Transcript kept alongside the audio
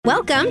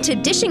Welcome to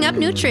Dishing Up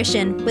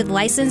Nutrition with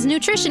licensed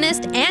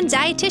nutritionists and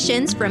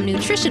dietitians from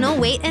Nutritional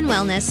Weight and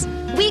Wellness.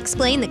 We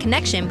explain the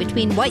connection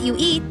between what you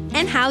eat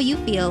and how you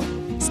feel.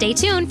 Stay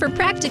tuned for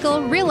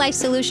practical, real-life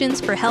solutions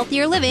for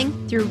healthier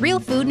living through real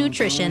food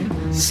nutrition.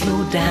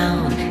 Slow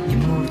down, you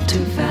move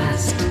too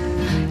fast.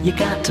 You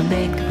got to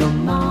make the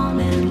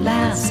morning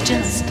last.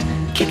 Just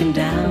kicking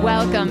down.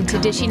 Welcome to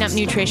Dishing Up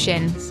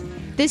Nutrition.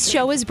 This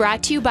show is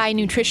brought to you by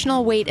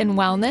Nutritional Weight and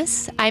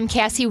Wellness. I'm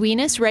Cassie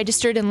Wienis,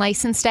 registered and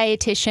licensed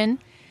dietitian,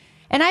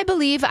 and I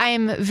believe I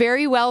am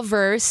very well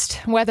versed,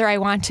 whether I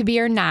want to be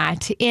or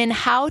not, in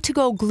how to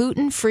go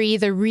gluten-free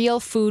the real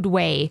food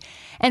way.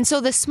 And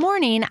so this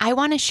morning, I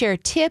want to share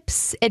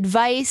tips,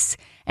 advice,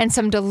 and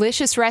some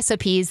delicious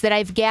recipes that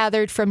I've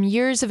gathered from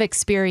years of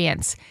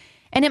experience.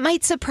 And it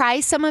might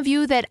surprise some of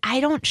you that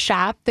I don't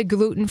shop the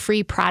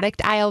gluten-free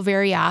product aisle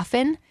very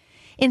often.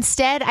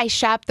 Instead, I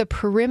shop the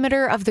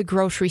perimeter of the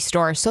grocery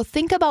store. So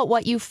think about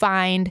what you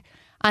find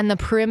on the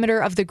perimeter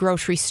of the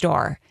grocery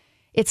store.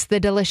 It's the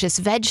delicious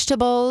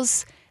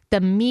vegetables, the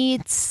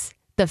meats,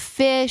 the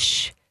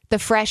fish, the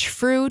fresh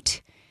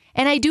fruit.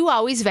 And I do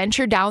always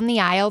venture down the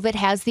aisle that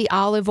has the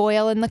olive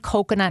oil and the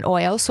coconut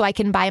oil so I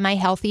can buy my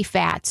healthy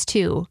fats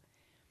too.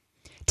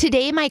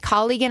 Today, my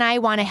colleague and I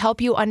want to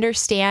help you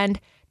understand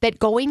that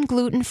going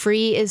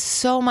gluten-free is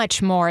so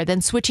much more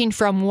than switching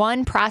from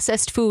one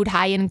processed food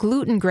high in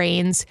gluten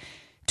grains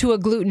to a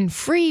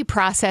gluten-free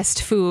processed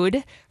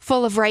food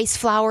full of rice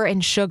flour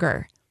and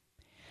sugar.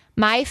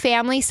 My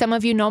family, some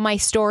of you know my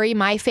story,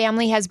 my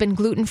family has been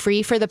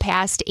gluten-free for the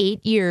past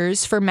 8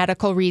 years for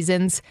medical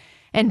reasons.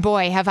 And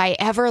boy, have I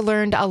ever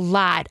learned a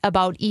lot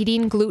about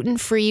eating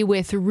gluten-free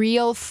with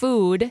real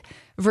food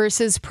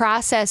versus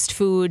processed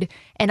food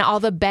and all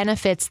the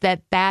benefits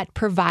that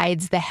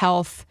provides the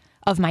health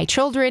of my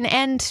children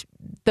and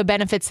the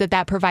benefits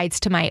that provides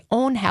to my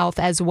own health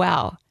as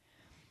well.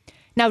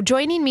 Now,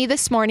 joining me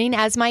this morning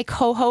as my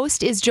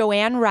co-host is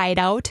Joanne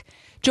Rideout.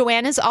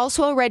 Joanne is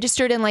also a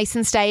registered and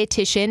licensed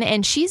dietitian,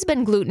 and she's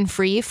been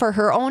gluten-free for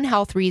her own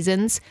health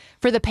reasons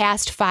for the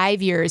past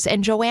 5 years.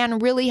 And Joanne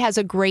really has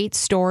a great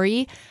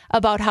story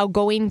about how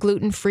going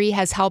gluten-free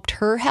has helped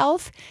her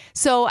health.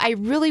 So I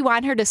really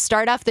want her to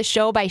start off the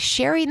show by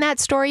sharing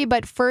that story.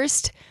 But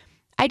first,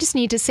 I just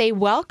need to say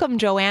welcome,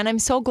 Joanne. I'm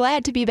so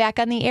glad to be back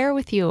on the air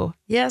with you.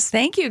 Yes,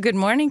 thank you. Good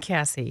morning,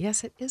 Cassie.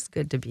 Yes, it is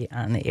good to be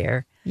on the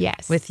air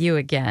with you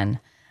again.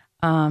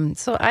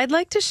 So I'd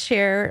like to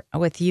share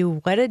with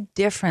you what a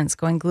difference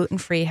going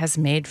gluten-free has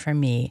made for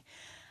me.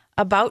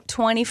 About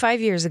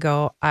 25 years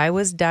ago, I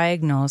was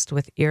diagnosed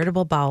with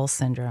irritable bowel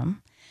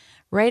syndrome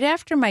right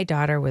after my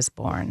daughter was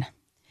born.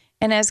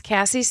 And as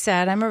Cassie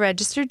said, I'm a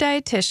registered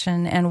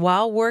dietitian, and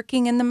while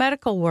working in the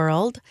medical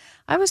world,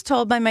 I was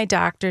told by my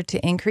doctor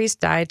to increase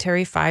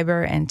dietary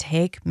fiber and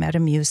take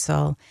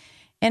Metamucil.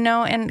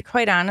 And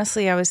quite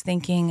honestly, I was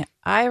thinking,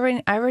 I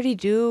already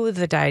do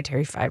the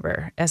dietary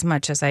fiber as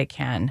much as I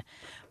can,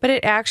 but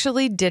it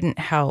actually didn't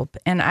help,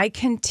 and I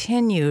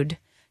continued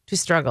to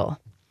struggle.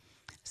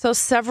 So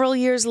several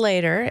years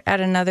later,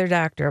 at another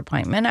doctor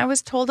appointment, I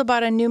was told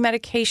about a new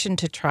medication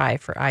to try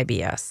for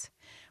IBS.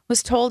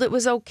 Was told it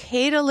was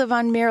okay to live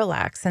on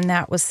Miralax, and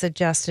that was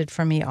suggested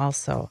for me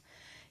also.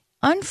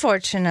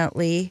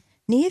 Unfortunately,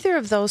 neither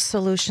of those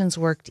solutions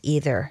worked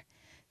either.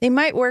 They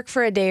might work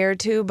for a day or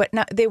two, but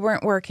they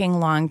weren't working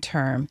long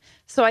term.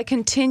 So I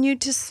continued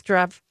to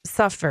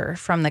suffer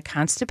from the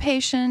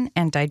constipation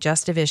and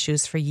digestive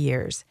issues for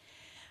years.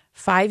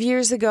 5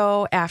 years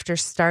ago, after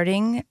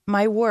starting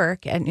my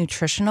work at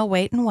Nutritional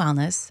Weight and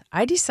Wellness,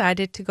 I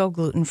decided to go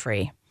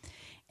gluten-free.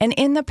 And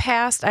in the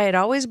past, I had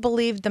always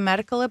believed the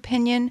medical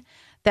opinion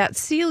that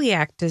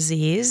celiac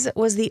disease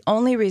was the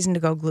only reason to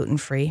go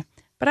gluten-free.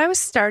 But I was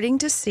starting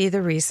to see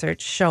the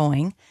research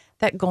showing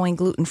that going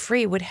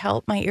gluten-free would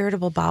help my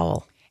irritable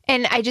bowel.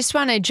 And I just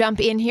want to jump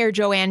in here,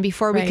 Joanne,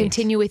 before we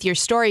continue with your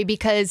story,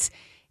 because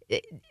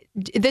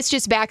this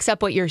just backs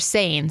up what you're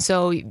saying.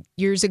 So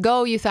years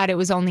ago, you thought it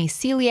was only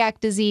celiac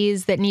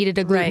disease that needed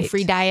a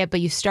gluten-free diet, but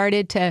you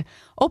started to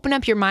open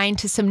up your mind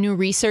to some new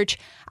research.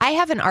 I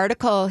have an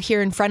article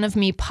here in front of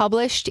me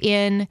published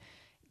in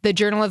the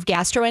Journal of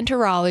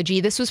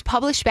Gastroenterology. This was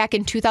published back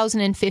in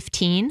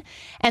 2015,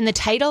 and the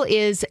title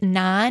is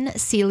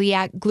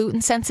Non-Celiac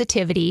Gluten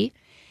Sensitivity.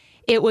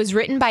 It was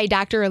written by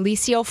Dr.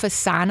 Alessio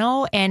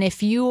Fasano, and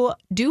if you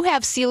do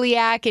have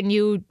celiac and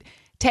you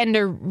tend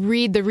to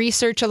read the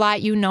research a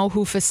lot, you know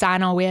who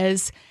Fasano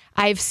is.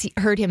 I've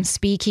heard him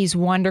speak. He's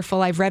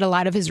wonderful. I've read a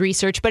lot of his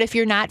research. But if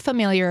you're not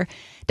familiar,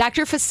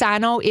 Dr.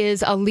 Fasano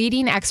is a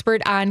leading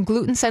expert on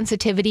gluten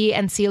sensitivity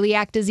and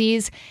celiac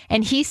disease,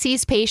 and he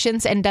sees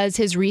patients and does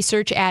his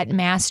research at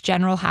Mass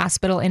General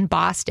Hospital in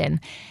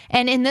Boston.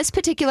 And in this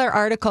particular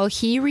article,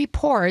 he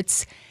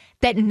reports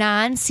that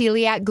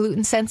non-celiac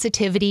gluten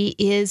sensitivity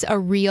is a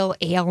real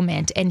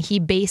ailment, and he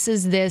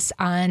bases this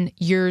on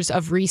years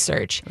of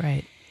research.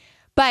 Right.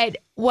 But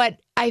what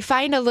I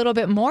find a little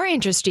bit more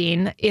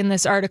interesting in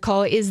this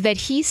article is that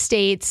he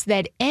states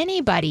that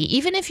anybody,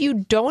 even if you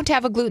don't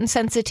have a gluten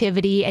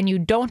sensitivity and you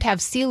don't have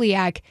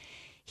celiac,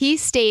 He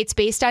states,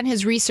 based on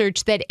his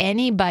research, that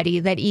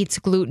anybody that eats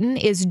gluten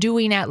is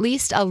doing at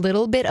least a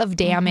little bit of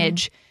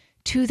damage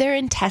to their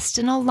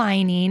intestinal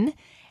lining,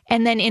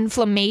 and then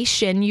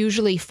inflammation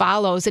usually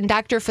follows. And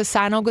Dr.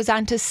 Fasano goes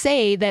on to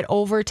say that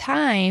over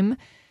time,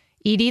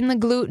 eating the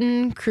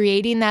gluten,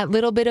 creating that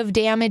little bit of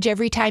damage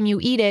every time you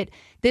eat it,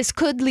 this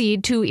could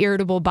lead to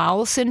irritable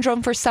bowel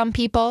syndrome for some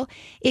people.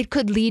 It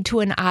could lead to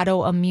an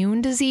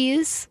autoimmune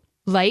disease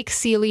like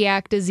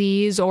celiac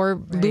disease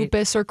or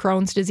lupus or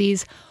Crohn's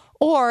disease,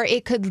 or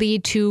it could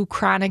lead to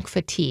chronic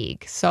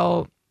fatigue.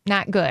 So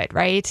not good,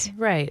 right?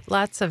 Right.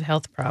 Lots of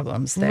health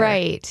problems there.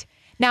 Right.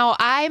 Now,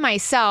 I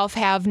myself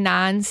have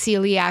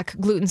non-celiac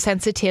gluten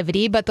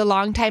sensitivity, but the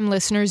longtime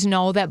listeners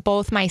know that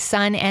both my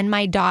son and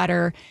my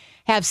daughter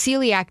have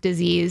celiac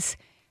disease.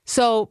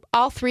 So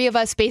all three of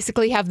us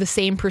basically have the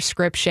same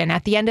prescription.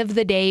 At the end of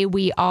the day,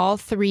 we all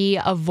three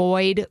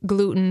avoid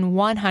gluten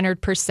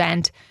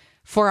 100%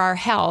 for our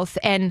health.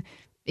 And,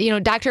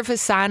 Dr.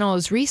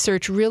 Fasano's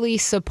research really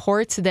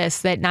supports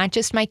this, that not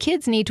just my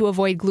kids need to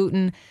avoid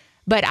gluten,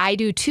 but I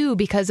do too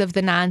because of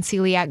the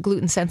non-celiac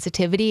gluten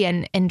sensitivity.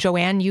 And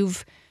Joanne,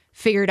 you've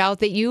figured out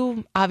that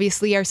you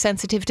obviously are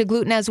sensitive to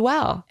gluten as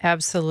well.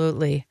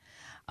 Absolutely.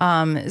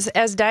 As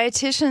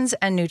dietitians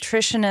and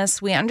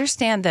nutritionists, we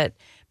understand that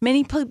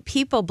many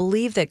people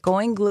believe that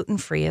going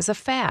gluten-free is a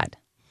fad.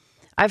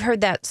 I've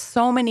heard that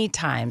so many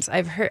times.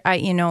 I've heard,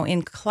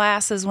 in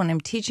classes, when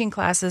I'm teaching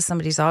classes,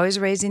 somebody's always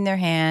raising their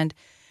hand.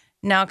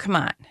 Now, come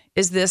on,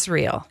 is this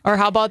real? Or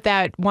how about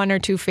that one or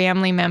two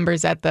family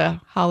members at the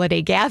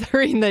holiday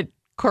gathering that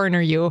corner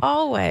you?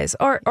 Always.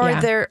 Or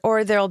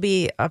there'll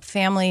be a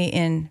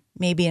family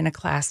maybe in a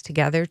class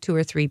together, 2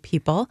 or 3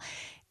 people.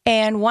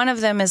 And one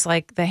of them is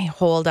like the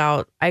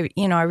holdout. I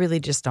really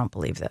just don't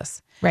believe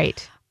this.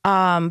 Right.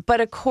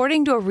 But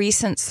according to a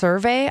recent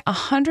survey,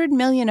 100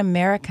 million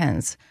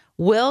Americans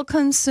will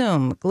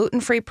consume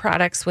gluten-free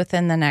products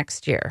within the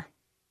next year.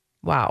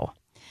 Wow.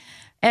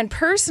 And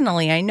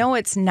personally, I know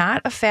it's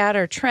not a fad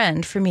or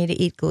trend for me to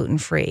eat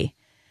gluten-free.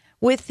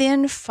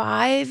 Within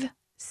 5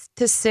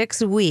 to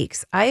 6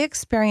 weeks, I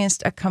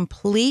experienced a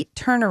complete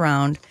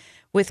turnaround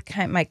with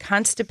my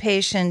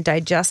constipation,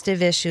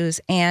 digestive issues,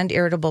 and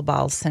irritable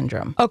bowel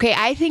syndrome. Okay,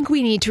 I think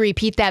we need to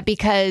repeat that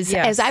because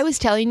as I was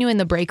telling you in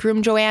the break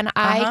room, Joanne,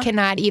 I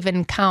cannot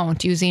even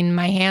count using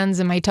my hands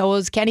and my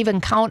toes, can't even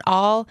count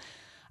all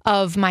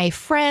of my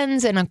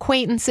friends and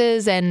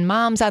acquaintances and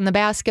moms on the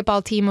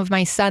basketball team of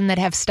my son that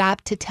have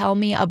stopped to tell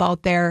me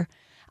about their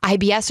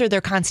IBS or their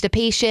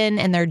constipation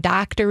and their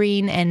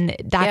doctoring, and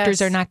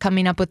doctors are not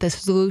coming up with a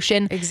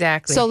solution.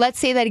 Exactly. So let's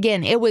say that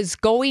again. It was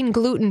going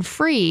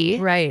gluten-free.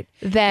 Right.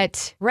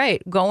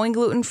 Going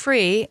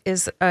gluten-free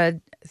is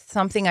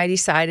something I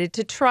decided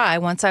to try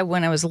when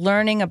I was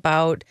learning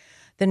about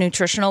the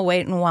Nutritional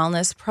Weight and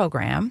Wellness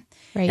Program.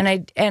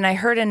 Right. And I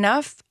heard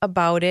enough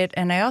about it,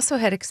 and I also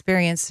had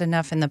experienced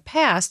enough in the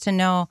past to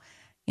know,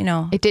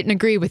 it didn't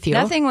agree with you.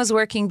 Nothing was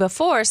working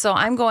before, so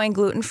I'm going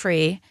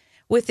gluten-free.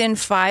 Within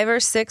 5 or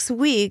 6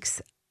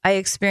 weeks, I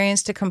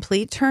experienced a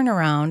complete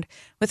turnaround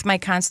with my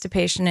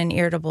constipation and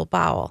irritable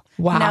bowel.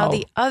 Wow. Now,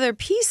 the other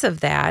piece of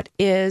that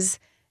is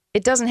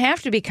it doesn't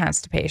have to be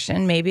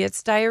constipation. Maybe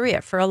it's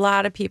diarrhea. For a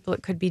lot of people,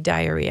 it could be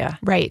diarrhea.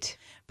 Right.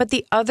 But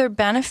the other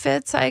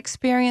benefits I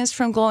experienced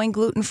from going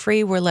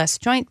gluten-free were less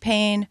joint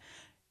pain,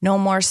 no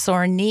more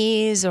sore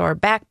knees or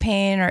back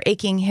pain or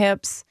aching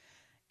hips,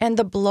 and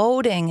the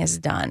bloating is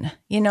done.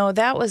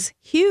 That was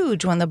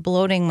huge when the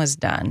bloating was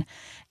done.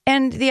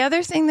 And the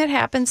other thing that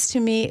happens to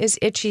me is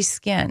itchy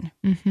skin.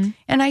 Mm-hmm.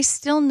 And I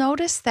still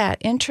notice that,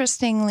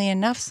 interestingly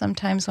enough,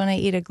 sometimes when I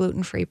eat a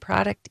gluten-free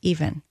product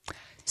even.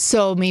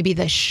 So maybe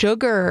the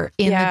sugar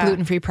in the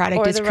gluten-free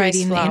product is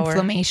creating the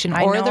inflammation,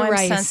 or the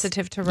rice. I'm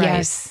sensitive to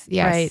rice.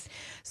 Yes. Right.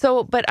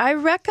 So, but I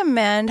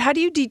recommend, how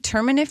do you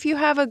determine if you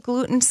have a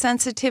gluten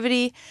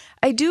sensitivity?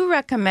 I do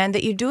recommend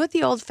that you do it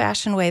the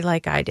old-fashioned way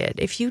like I did.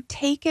 If you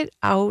take it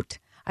out,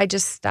 I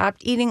just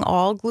stopped eating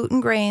all gluten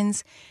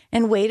grains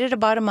and waited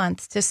about a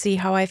month to see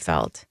how I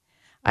felt.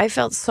 I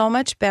felt so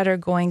much better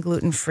going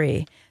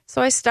gluten-free.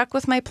 So I stuck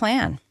with my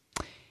plan.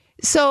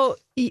 So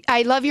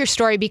I love your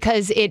story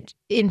because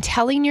in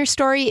telling your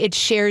story, it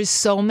shares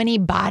so many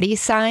body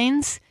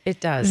signs. It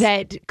does.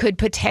 That could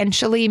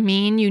potentially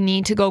mean you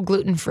need to go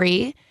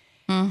gluten-free.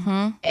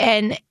 Mm-hmm.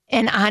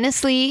 And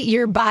honestly,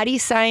 your body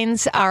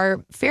signs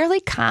are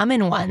fairly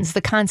common ones.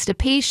 The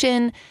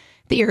constipation,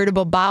 the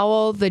irritable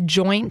bowel, the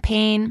joint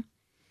pain.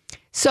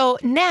 So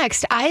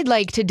next, I'd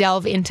like to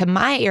delve into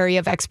my area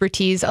of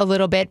expertise a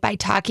little bit by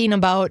talking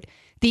about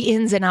the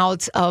ins and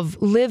outs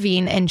of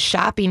living and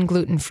shopping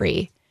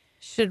gluten-free.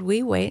 Should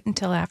we wait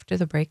until after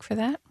the break for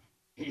that?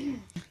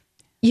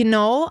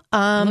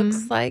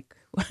 Looks like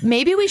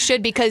maybe we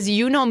should, because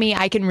you know me,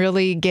 I can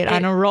really get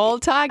on a roll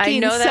talking. I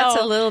know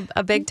that's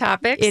a big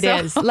topic. It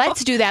is.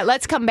 Let's do that.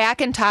 Let's come back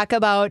and talk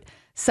about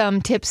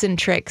some tips and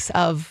tricks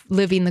of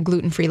living the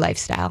gluten-free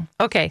lifestyle.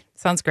 Okay,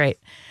 sounds great.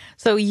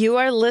 So you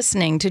are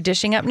listening to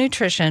Dishing Up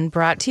Nutrition,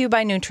 brought to you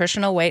by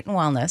Nutritional Weight and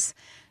Wellness.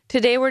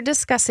 Today we're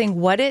discussing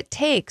what it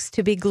takes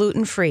to be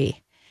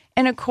gluten-free.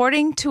 And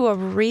according to a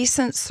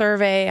recent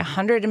survey,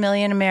 100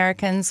 million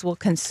Americans will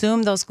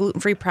consume those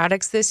gluten-free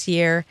products this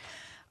year.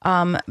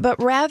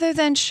 But rather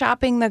than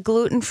shopping the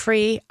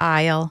gluten-free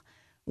aisle,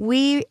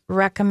 we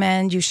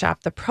recommend you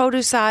shop the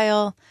produce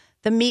aisle,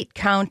 the meat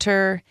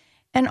counter,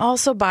 and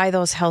also buy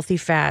those healthy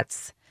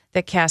fats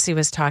that Cassie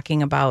was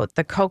talking about,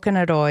 the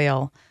coconut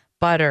oil,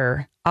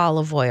 butter,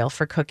 olive oil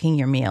for cooking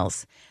your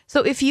meals.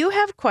 So if you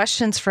have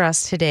questions for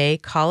us today,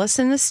 call us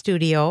in the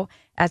studio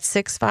at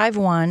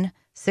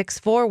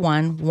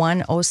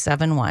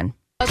 651-641-1071.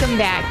 Welcome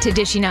back to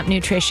Dishing Up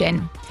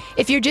Nutrition.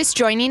 If you're just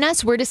joining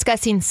us, we're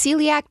discussing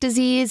celiac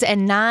disease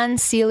and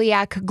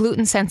non-celiac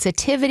gluten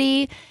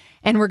sensitivity,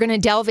 and we're going to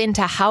delve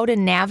into how to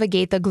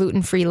navigate the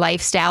gluten-free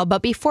lifestyle.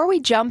 But before we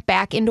jump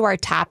back into our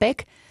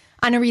topic,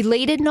 on a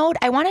related note,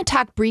 I want to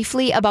talk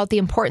briefly about the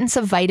importance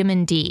of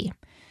vitamin D.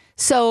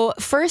 So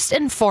first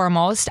and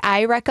foremost,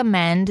 I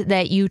recommend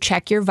that you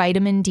check your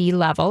vitamin D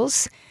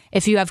levels.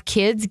 If you have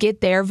kids,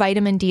 get their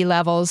vitamin D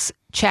levels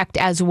checked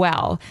as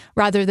well,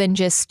 rather than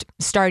just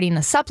starting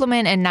a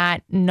supplement and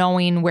not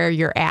knowing where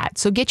you're at.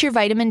 So get your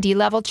vitamin D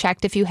level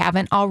checked if you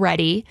haven't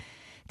already.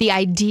 The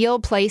ideal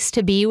place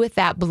to be with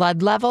that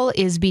blood level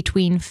is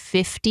between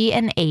 50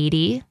 and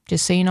 80,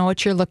 just so you know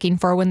what you're looking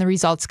for when the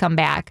results come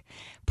back.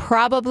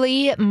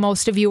 Probably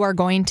most of you are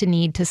going to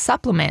need to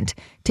supplement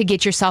to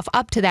get yourself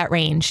up to that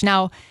range.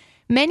 Now,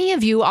 many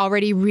of you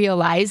already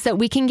realize that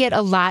we can get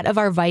a lot of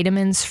our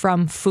vitamins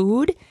from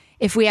food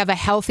if we have a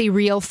healthy,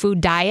 real food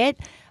diet,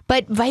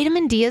 but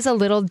vitamin D is a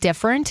little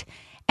different.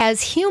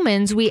 As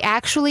humans, we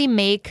actually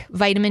make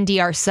vitamin D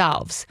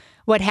ourselves.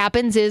 What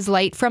happens is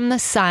light from the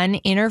sun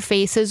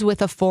interfaces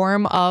with a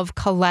form of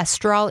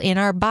cholesterol in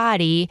our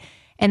body,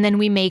 and then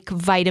we make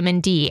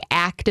vitamin D,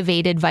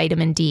 activated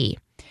vitamin D.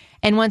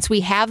 And once we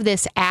have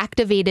this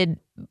activated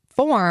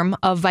form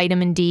of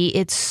vitamin D,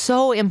 it's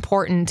so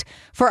important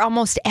for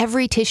almost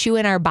every tissue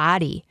in our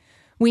body.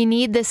 We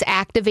need this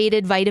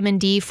activated vitamin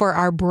D for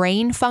our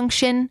brain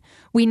function.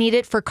 We need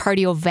it for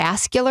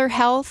cardiovascular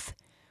health.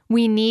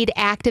 We need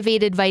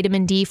activated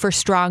vitamin D for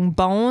strong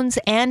bones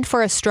and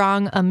for a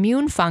strong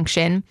immune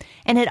function.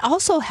 And it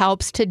also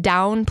helps to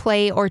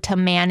downplay or to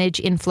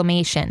manage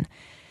inflammation.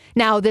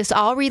 Now, this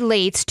all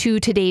relates to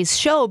today's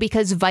show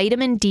because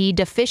vitamin D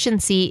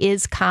deficiency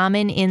is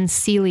common in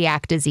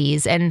celiac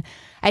disease. And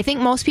I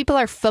think most people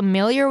are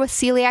familiar with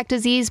celiac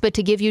disease, but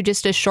to give you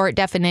just a short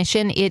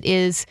definition, it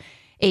is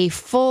a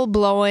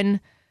full-blown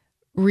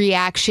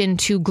reaction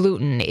to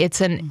gluten.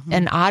 It's an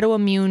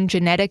autoimmune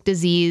genetic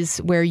disease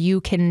where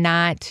you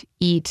cannot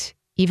eat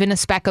even a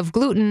speck of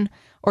gluten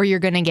or you're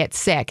going to get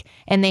sick.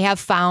 And they have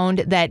found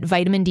that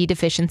vitamin D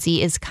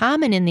deficiency is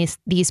common in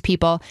these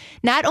people.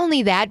 Not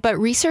only that, but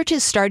research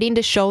is starting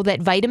to show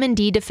that vitamin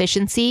D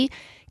deficiency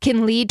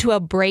can lead to a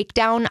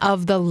breakdown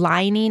of the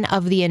lining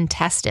of the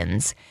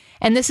intestines.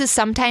 And this is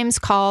sometimes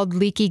called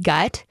leaky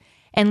gut.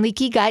 And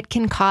leaky gut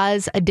can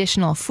cause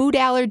additional food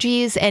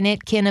allergies, and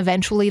it can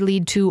eventually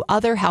lead to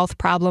other health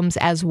problems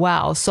as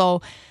well.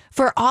 So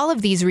for all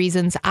of these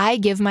reasons, I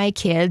give my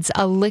kids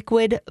a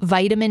liquid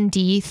vitamin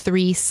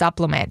D3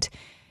 supplement.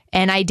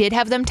 And I did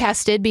have them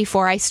tested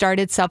before I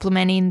started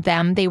supplementing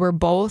them. They were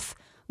both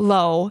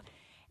low.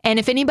 And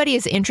if anybody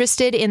is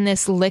interested in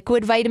this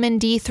liquid vitamin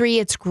D3,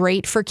 it's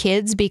great for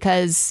kids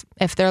because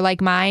if they're like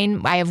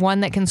mine, I have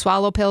one that can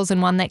swallow pills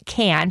and one that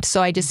can't.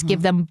 So I just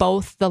give them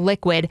both the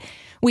liquid.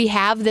 We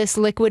have this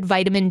liquid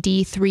vitamin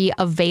D3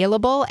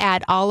 available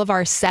at all of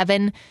our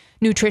 7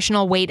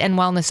 nutritional weight and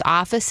wellness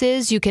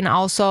offices. You can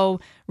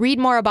also read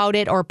more about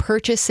it or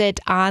purchase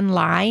it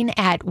online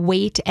at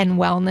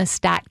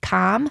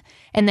weightandwellness.com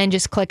and then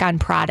just click on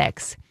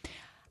products.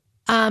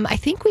 I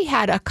think we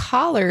had a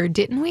caller,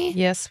 didn't we?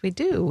 Yes, we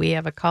do. We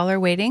have a caller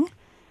waiting.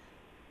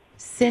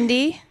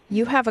 Cindy,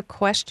 you have a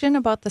question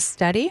about the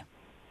study?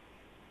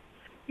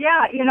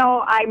 Yeah,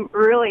 I'm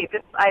really,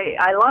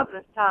 I love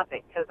this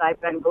topic because I've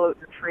been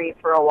gluten-free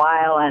for a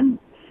while and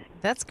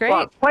that's great.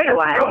 Well, quite a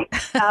while,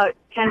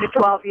 10 to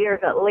 12 years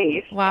at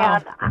least.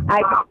 Wow. And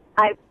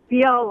I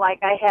feel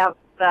like I have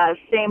the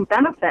same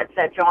benefits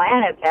that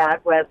Joanne has had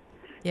with,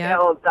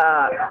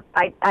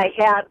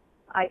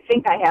 I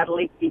think I had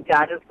leaky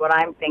gut is what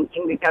I'm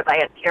thinking because I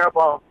had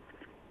terrible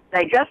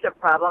digestive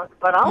problems,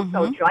 but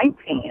also joint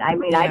pain. I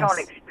mean, I don't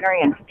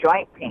experience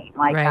joint pain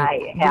like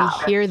I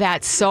have. We hear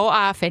that so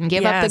often.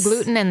 Give up the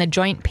gluten and the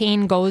joint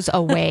pain goes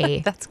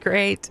away. That's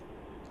great.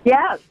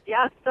 Yes.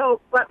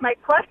 So, but my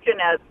question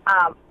is,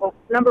 well,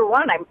 number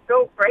one, I'm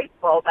so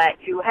grateful that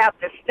you have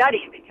this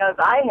study because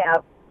I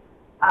have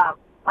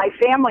my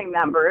family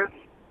members,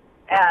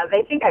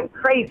 they think I'm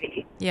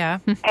crazy. Yeah.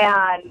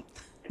 And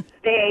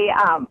they,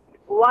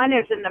 one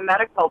is in the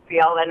medical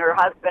field and her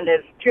husband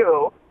is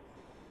too.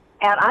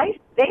 And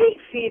they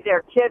feed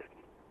their kids,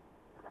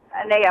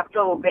 and they have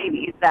little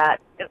babies that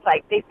it's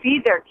like they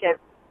feed their kids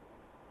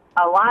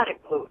a lot of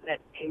gluten,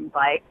 it seems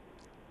like.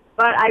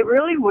 But I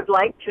really would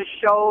like to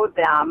show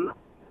them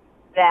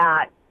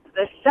that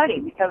the study,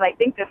 because I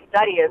think the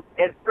study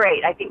is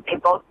great. I think they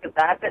both could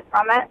benefit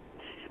from it.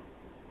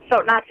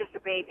 So not just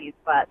the babies,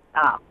 but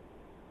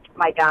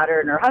my daughter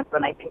and her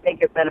husband. I think they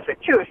could benefit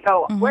too.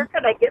 So where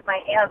could I get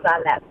my hands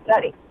on that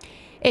study?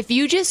 If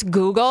you just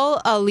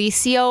Google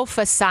Alessio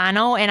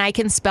Fasano, and I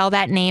can spell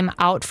that name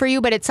out for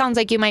you, but it sounds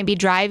like you might be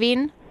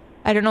driving.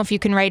 I don't know if you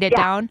can write it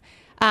down.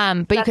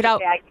 But That's you could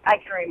okay. I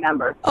can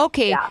remember.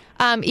 Okay.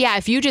 Yeah.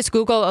 If you just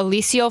Google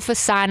Alessio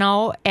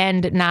Fasano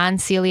and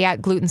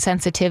non-celiac gluten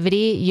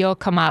sensitivity, you'll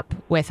come up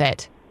with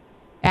it.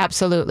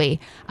 Absolutely.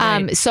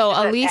 Right. So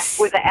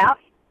Alessio with an F?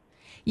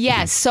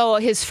 Yes. So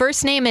his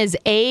first name is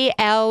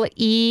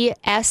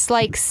A-L-E-S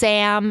like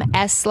Sam,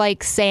 S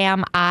like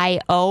Sam,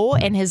 I-O.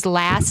 And his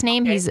last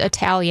name, he's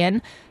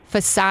Italian.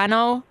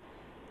 Fasano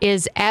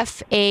is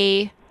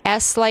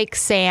F-A-S like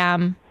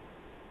Sam,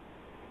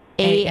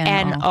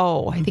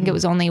 A-N-O. I think it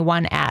was only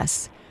one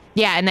S.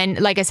 Yeah. And then,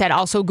 like I said,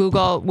 also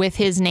Google with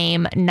his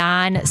name,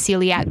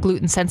 non-celiac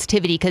gluten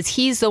sensitivity, because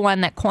he's the one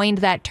that coined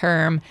that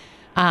term.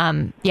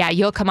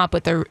 You'll come up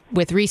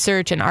with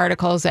research and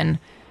articles and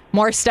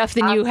more stuff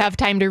than you have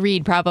time to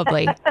read,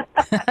 probably.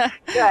 Good.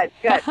 Well,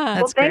 That's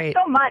thanks great.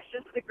 so much.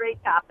 This is a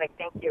great topic.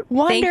 Thank you.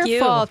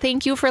 Wonderful.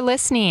 Thank you for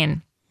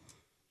listening.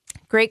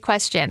 Great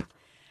question.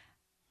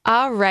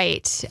 All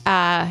right.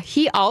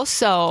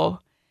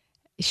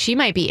 She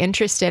might be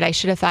interested. I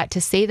should have thought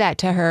to say that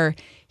to her.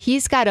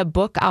 He's got a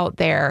book out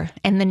there,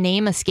 and the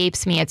name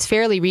escapes me. It's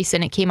fairly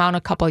recent. It came out a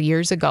couple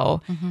years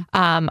ago.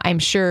 I'm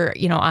sure,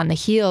 on the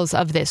heels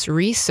of this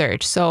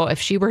research. So if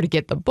she were to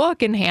get the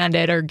book and hand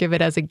it or give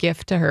it as a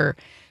gift to her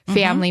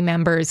family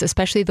members,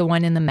 especially the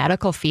one in the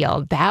medical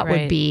field, that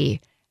would be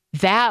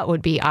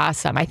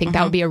awesome. I think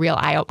that would be a real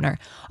eye-opener.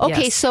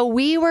 Okay, Yes. So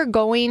we were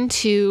going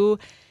to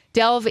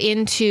delve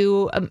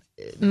into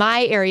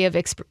my area of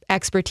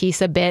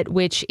expertise a bit,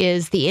 which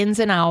is the ins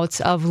and outs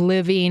of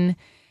living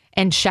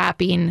and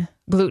shopping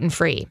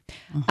gluten-free.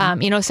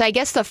 So I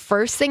guess the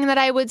first thing that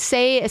I would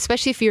say,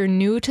 especially if you're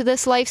new to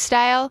this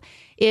lifestyle,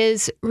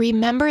 is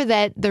remember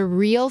that the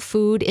real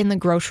food in the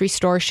grocery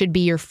store should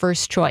be your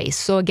first choice.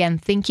 So again,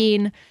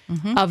 thinking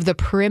of the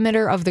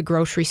perimeter of the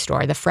grocery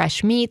store, the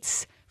fresh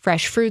meats,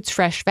 fresh fruits,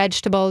 fresh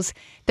vegetables.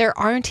 There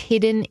aren't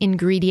hidden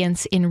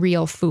ingredients in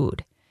real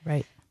food.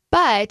 Right.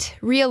 But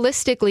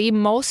realistically,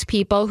 most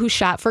people who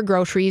shop for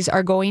groceries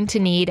are going to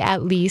need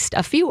at least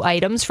a few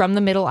items from the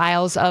middle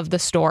aisles of the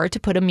store to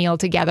put a meal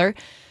together.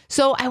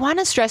 So I want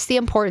to stress the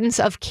importance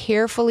of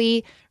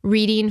carefully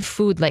reading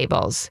food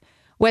labels.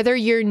 Whether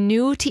you're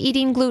new to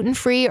eating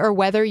gluten-free or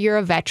whether you're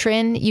a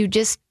veteran, you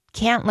just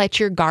can't let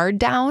your guard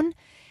down.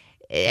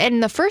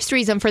 And the first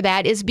reason for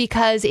that is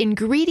because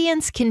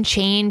ingredients can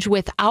change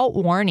without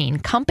warning.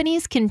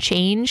 Companies can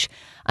change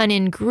an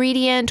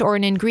ingredient or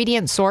an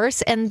ingredient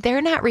source, and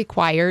they're not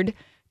required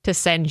to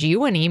send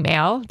you an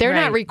email. They're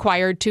not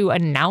required to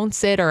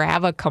announce it or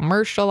have a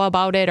commercial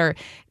about it, or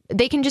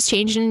they can just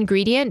change an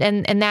ingredient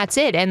and that's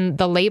it. And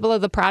the label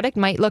of the product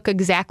might look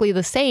exactly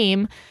the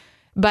same,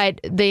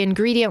 but the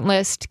ingredient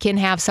list can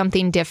have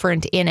something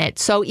different in it.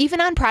 So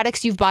even on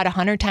products you've bought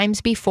 100 times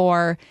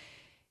before,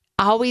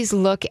 always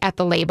look at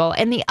the label.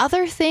 And the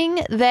other thing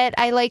that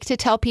I like to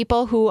tell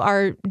people who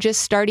are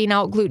just starting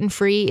out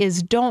gluten-free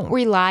is don't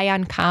rely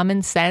on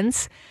common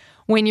sense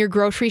when you're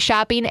grocery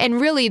shopping. And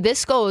really,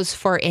 this goes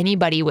for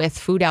anybody with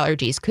food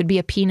allergies. Could be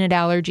a peanut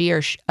allergy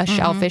or a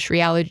shellfish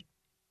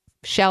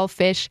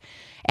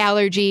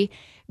allergy,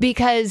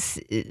 because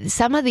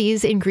some of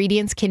these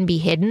ingredients can be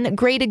hidden. A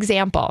great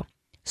example,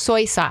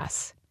 soy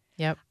sauce.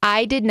 Yep.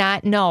 I did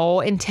not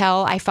know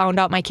until I found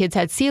out my kids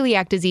had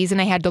celiac disease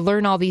and I had to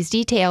learn all these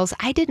details.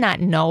 I did not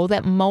know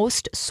that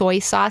most soy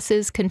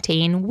sauces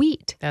contain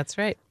wheat. That's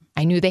right.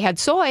 I knew they had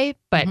soy,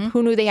 but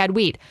who knew they had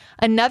wheat?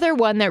 Another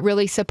one that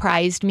really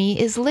surprised me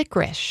is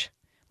licorice,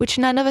 which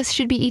none of us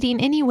should be eating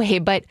anyway,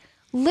 but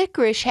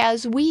licorice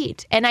has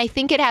wheat. And I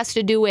think it has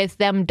to do with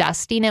them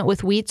dusting it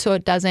with wheat so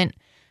it doesn't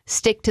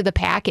stick to the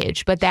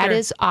package. But that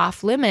is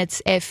off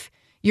limits if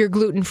you're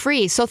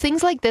gluten-free. So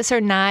things like this are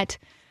not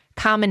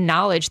common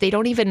knowledge. They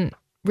don't even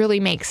really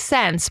make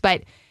sense,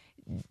 but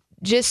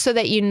just so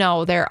that you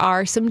know, there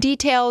are some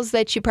details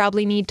that you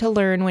probably need to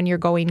learn when you're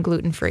going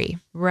gluten-free.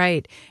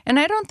 Right. And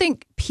I don't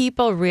think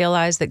people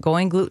realize that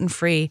going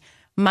gluten-free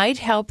might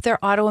help their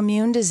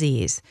autoimmune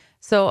disease.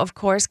 So, of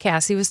course,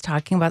 Cassie was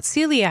talking about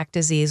celiac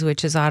disease,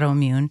 which is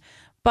autoimmune,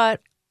 but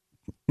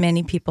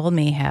many people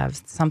may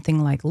have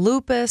something like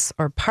lupus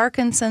or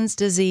Parkinson's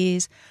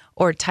disease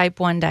or type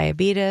 1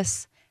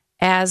 diabetes,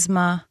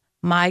 asthma,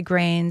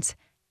 migraines,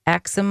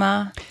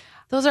 eczema.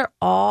 Those are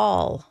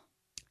all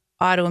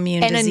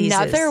autoimmune diseases.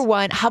 And another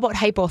one, how about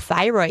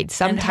hypothyroid?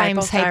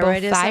 Sometimes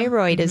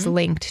hypothyroid is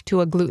linked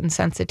to a gluten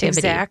sensitivity.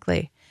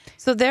 Exactly.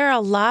 So there are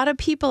a lot of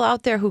people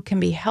out there who can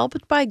be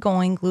helped by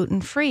going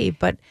gluten-free,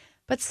 but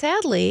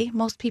sadly,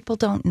 most people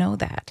don't know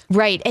that.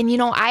 Right. And,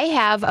 I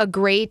have a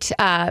great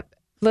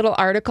little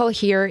article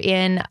here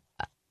in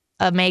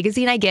a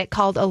magazine I get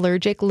called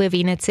Allergic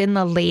Living. It's in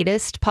the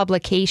latest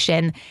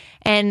publication.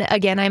 And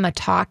again, I'm a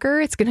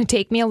talker. It's going to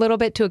take me a little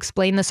bit to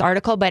explain this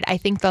article, but I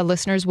think the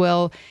listeners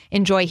will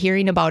enjoy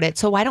hearing about it.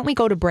 So why don't we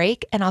go to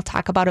break and I'll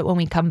talk about it when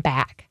we come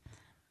back.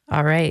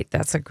 All right.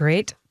 That's a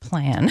great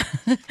plan.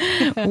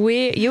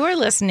 You are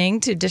listening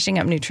to Dishing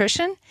Up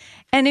Nutrition.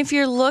 And if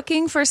you're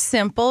looking for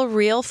simple,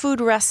 real food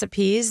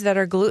recipes that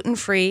are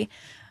gluten-free,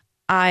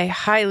 I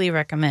highly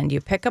recommend you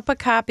pick up a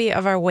copy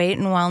of our Weight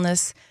and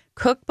Wellness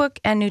Cookbook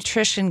and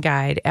Nutrition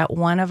Guide at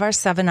one of our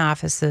 7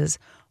 offices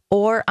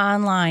or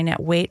online at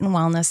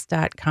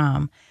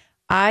weightandwellness.com.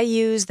 I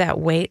use that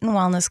Weight and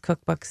Wellness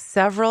Cookbook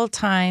several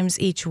times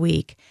each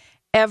week.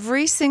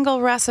 Every single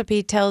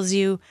recipe tells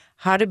you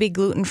how to be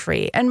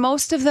gluten-free, and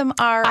most of them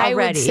are already. I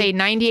would say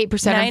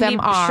 98% of them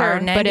are. Sure,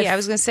 90, but I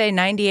was going to say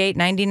 98,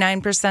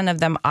 99% of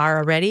them are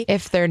already.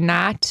 If they're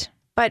not,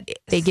 but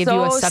they give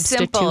you a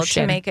substitution. Simple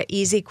to make an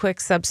easy,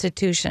 quick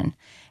substitution.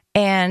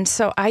 And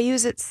so I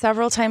use it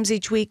several times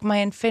each week. My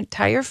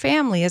entire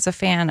family is a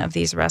fan of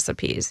these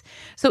recipes.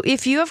 So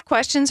if you have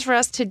questions for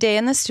us today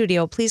in the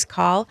studio, please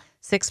call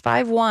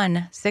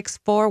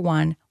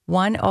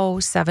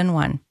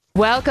 651-641-1071.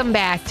 Welcome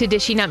back to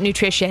Dishing Up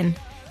Nutrition.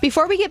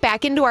 Before we get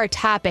back into our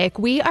topic,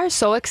 we are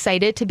so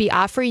excited to be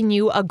offering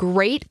you a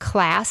great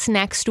class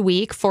next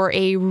week for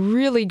a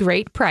really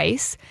great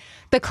price.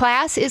 The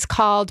class is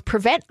called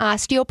Prevent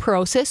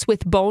Osteoporosis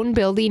with Bone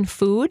Building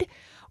Food.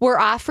 We're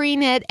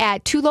offering it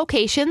at 2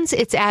 locations.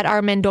 It's at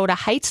our Mendota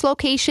Heights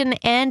location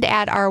and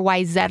at our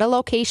Wayzata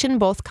location,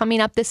 both coming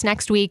up this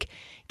next week.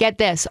 Get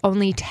this,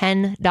 only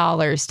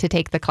 $10 to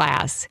take the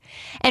class.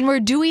 And we're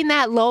doing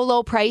that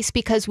low price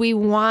because we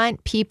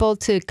want people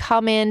to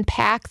come in,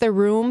 pack the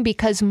room,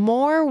 because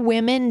more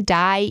women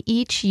die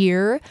each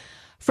year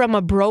from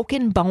a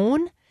broken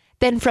bone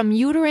than from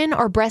uterine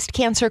or breast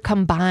cancer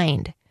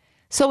combined.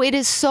 So it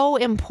is so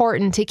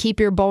important to keep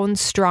your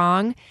bones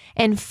strong,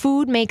 and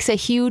food makes a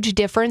huge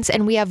difference,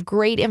 and we have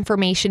great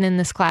information in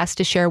this class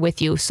to share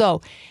with you.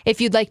 So if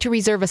you'd like to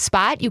reserve a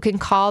spot, you can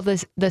call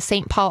the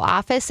St. Paul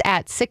office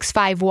at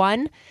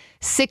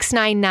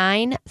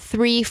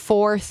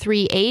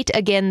 651-699-3438.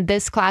 Again,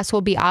 this class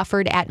will be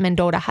offered at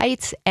Mendota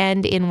Heights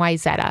and in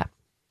Wayzata.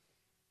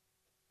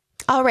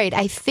 All right,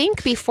 I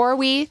think before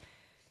we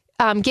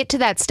get to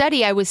that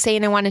study I was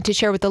saying I wanted to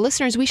share with the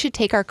listeners, we should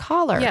take our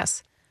caller.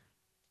 Yes.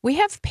 We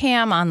have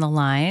Pam on the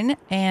line,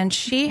 and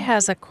she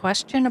has a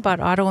question about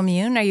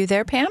autoimmune. Are you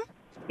there, Pam?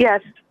 Yes.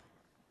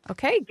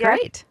 Okay, Yes.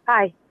 great.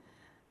 Hi.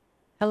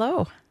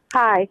 Hello.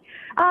 Hi.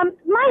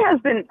 My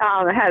husband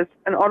has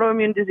an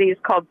autoimmune disease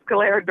called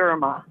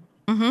scleroderma.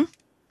 Mm-hmm.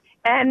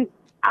 And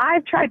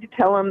I've tried to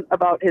tell him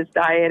about his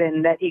diet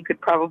and that he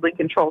could probably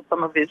control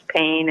some of his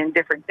pain and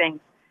different things.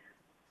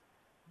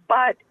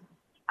 But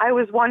I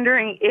was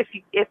wondering if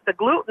the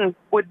gluten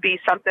would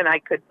be something I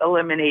could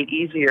eliminate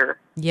easier.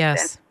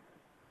 Yes.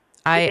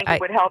 Do you think it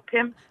would help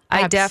him?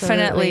 I Absolutely.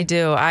 definitely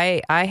do.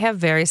 I have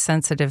very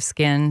sensitive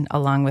skin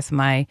along with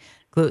my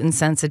gluten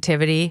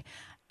sensitivity.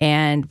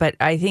 But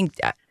I think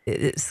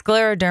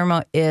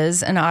scleroderma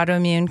is an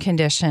autoimmune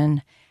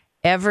condition.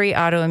 Every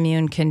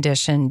autoimmune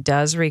condition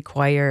does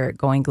require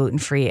going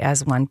gluten-free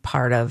as one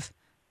part of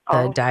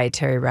the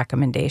dietary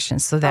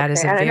recommendations. So that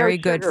is a very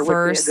good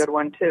first. Would be a good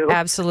one too.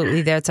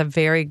 Absolutely. That's a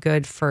very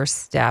good first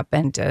step,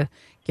 and to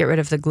get rid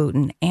of the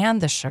gluten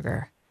and the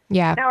sugar.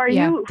 Yeah. Now, are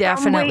you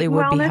Definitely from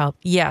would Weight be Wellness? help.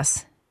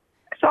 Yes.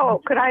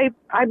 So could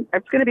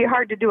it's going to be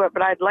hard to do it,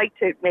 but I'd like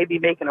to maybe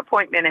make an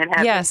appointment and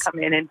have him come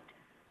in. And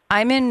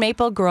I'm in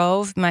Maple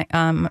Grove.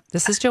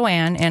 This is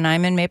Joanne, and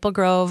I'm in Maple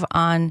Grove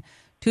on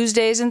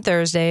Tuesdays and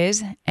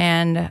Thursdays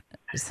and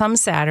some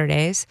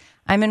Saturdays.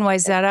 I'm in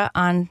Wayzata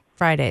on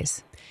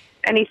Fridays.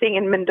 Anything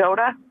in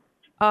Mendota?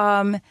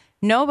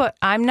 No, but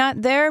I'm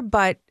not there,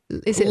 but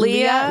Is it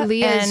Leah?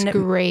 Leah's and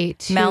great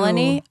too.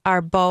 Melanie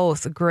are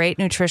both great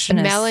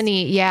nutritionists.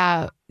 Melanie,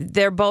 yeah.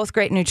 They're both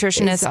great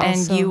nutritionists,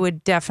 and you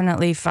would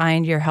definitely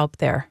find your help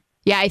there.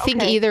 Yeah, I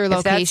think either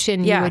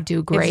location you would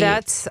do great. If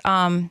that's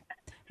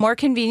more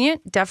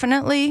convenient,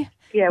 definitely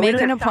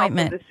make an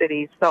appointment. South of the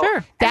city, so.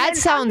 Sure. That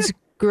sounds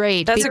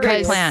great. That's a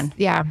great plan.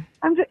 Yeah.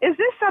 Is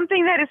this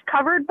something that is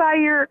covered by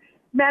your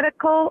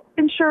medical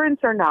insurance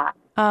or not?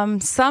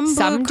 Some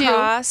Blue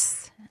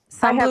Cross,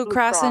 some Blue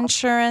Cross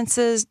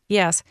insurances,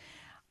 yes.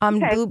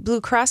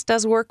 Blue Cross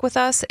does work with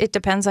us. It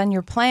depends on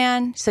your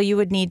plan. So you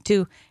would need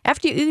to,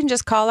 you can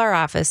just call our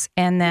office,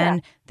 and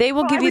then they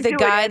will give you the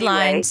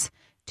guidelines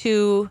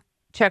to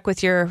check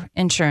with your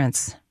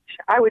insurance.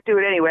 I would do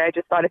it anyway. I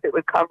just thought if it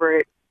would cover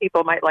it,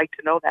 people might like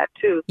to know that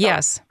too. So,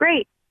 yes.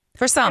 Great.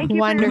 For some.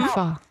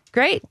 Wonderful.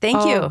 Great.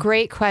 Thank you.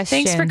 Great question.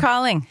 Thanks for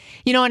calling.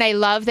 You know, and I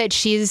love that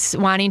she's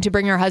wanting to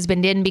bring her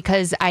husband in,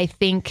 because I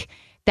think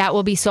that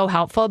will be so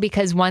helpful,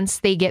 because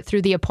once they get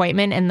through the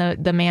appointment and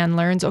the man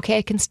learns, okay,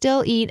 I can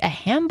still eat a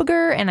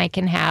hamburger and I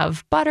can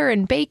have butter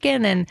and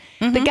bacon, and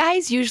the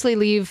guys usually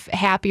leave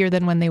happier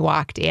than when they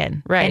walked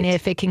in. Right. And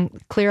if it can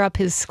clear up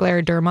his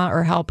scleroderma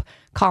or help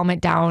calm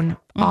it down,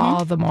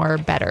 all the more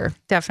better.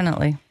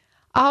 Definitely.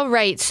 All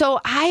right. So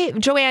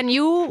Joanne,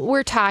 you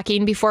were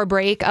talking before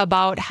break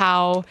about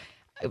how,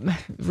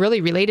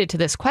 really related to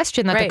this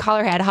question that the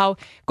caller had, how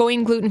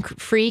going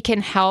gluten-free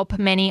can help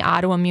many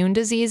autoimmune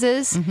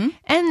diseases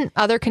and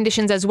other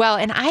conditions as well.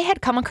 And I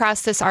had come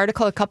across this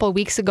article a couple of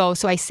weeks ago,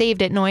 so I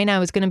saved it knowing I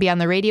was going to be on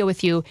the radio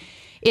with you.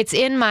 It's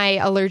in my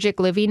Allergic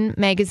Living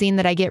magazine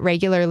that I get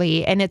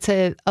regularly, and it's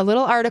a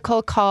little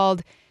article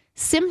called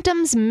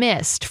Symptoms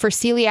Missed for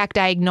Celiac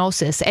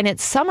Diagnosis, and it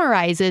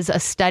summarizes a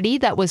study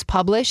that was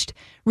published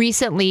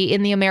recently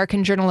in the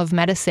American Journal of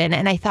Medicine.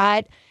 And I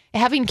thought,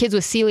 having kids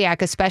with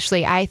celiac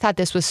especially, I thought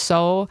this was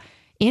so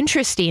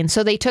interesting.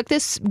 So they took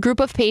this group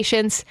of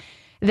patients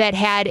that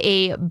had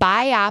a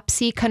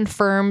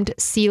biopsy-confirmed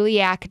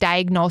celiac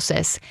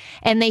diagnosis,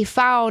 and they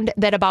found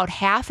that about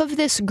half of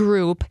this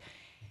group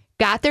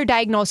got their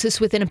diagnosis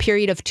within a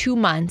period of 2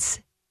 months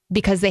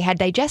because they had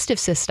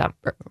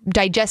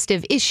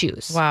digestive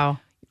issues. Wow.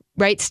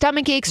 Right?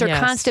 Stomach aches or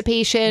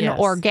constipation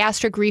or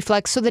gastric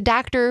reflux. So the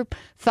doctor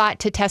thought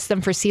to test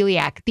them for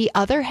celiac. The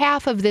other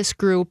half of this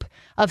group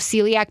of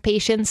celiac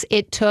patients,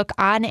 it took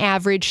on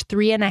average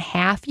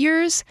 3.5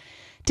 years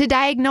to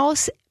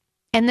diagnose.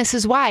 And this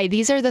is why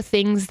these are the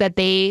things that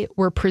they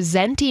were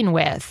presenting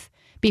with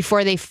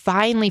before they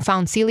finally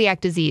found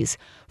celiac disease.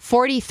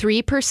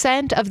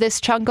 43% of this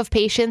chunk of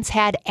patients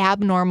had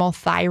abnormal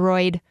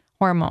thyroid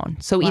hormone.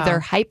 So either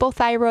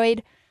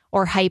hypothyroid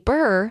or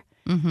hyper.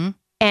 Mm-hmm.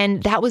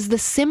 And that was the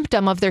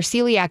symptom of their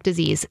celiac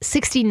disease.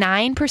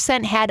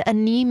 69% had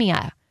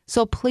anemia.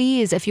 So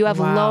please, if you have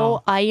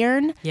low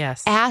iron,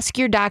 ask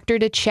your doctor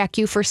to check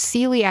you for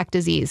celiac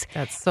disease.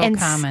 That's so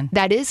common.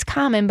 That is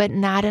common, but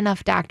not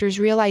enough doctors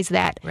realize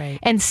that. Right.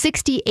 And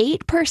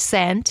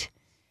 68%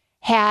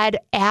 had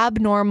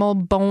abnormal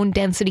bone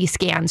density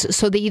scans.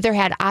 So they either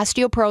had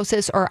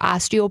osteoporosis or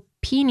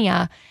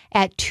osteopenia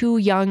at too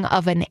young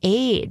of an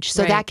age.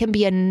 So that can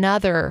be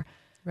another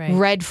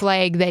red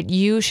flag that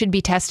you should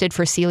be tested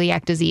for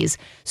celiac disease.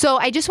 So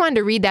I just wanted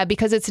to read that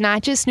because it's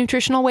not just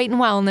Nutritional Weight and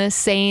Wellness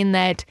saying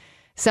that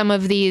some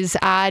of these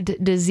odd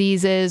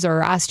diseases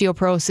or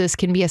osteoporosis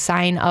can be a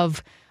sign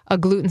of a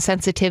gluten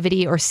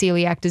sensitivity or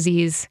celiac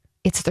disease.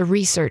 It's the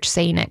research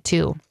saying it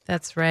too.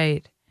 That's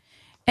right.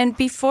 And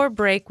before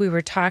break, we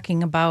were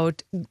talking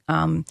about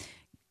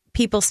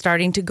people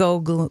starting to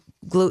go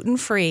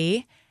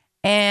gluten-free.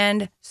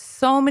 And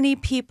so many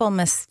people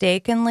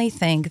mistakenly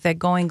think that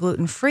going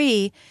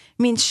gluten-free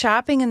means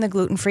shopping in the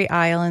gluten-free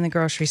aisle in the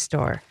grocery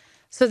store.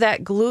 So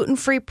that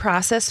gluten-free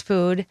processed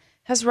food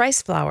has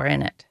rice flour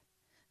in it.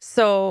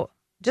 So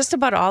just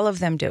about all of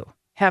them do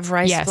have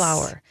rice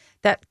flour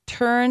that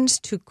turns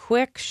to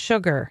quick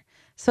sugar.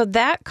 So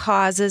that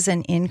causes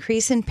an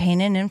increase in pain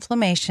and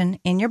inflammation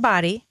in your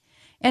body.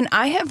 And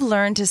I have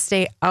learned to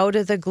stay out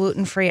of the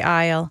gluten-free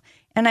aisle.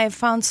 And I've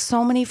found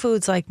so many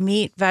foods like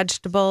meat,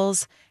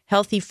 vegetables,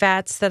 healthy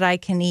fats that I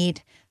can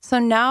eat. So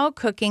now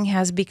cooking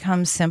has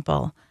become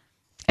simple.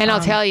 And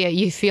I'll tell you,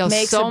 you feel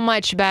so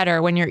much better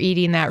when you're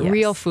eating that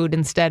real food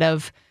instead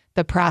of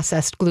the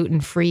processed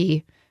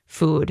gluten-free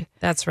food.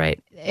 That's right.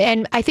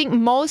 And I think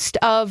most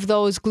of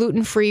those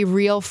gluten-free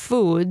real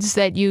foods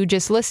that you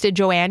just listed,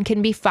 Joanne,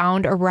 can be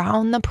found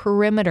around the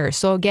perimeter.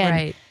 So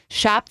again,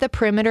 shop the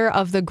perimeter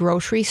of the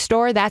grocery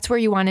store. That's where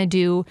you want to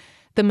do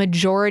the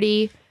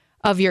majority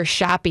of your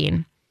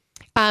shopping.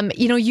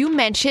 You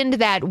mentioned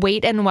that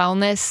weight and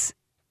wellness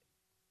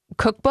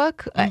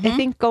cookbook. I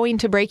think going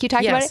to break, you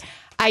talked about it.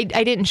 I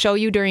didn't show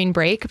you during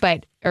break,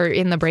 or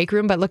in the break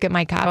room, but look at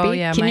my copy. Oh,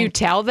 yeah, Can you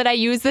tell that I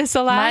use this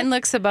a lot? Mine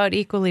looks about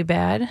equally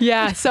bad.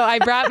 Yeah, so I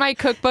brought my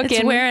cookbook in.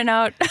 It's wearing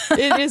out.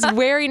 It is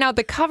wearing out.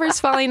 The cover's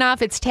falling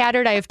off. It's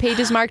tattered. I have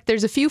pages marked.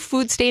 There's a few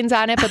food stains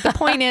on it, but the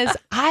point is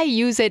I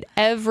use it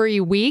every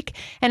week.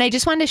 And I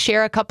just wanted to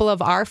share a couple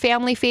of our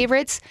family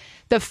favorites.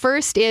 The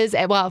first is,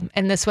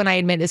 and this one I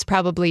admit is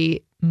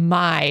probably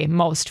my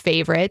most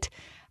favorite.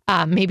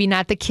 Maybe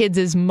not the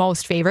kids'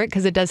 most favorite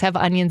because it does have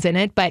onions in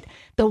it, but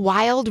the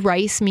wild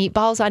rice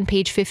meatballs on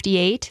page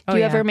 58. Do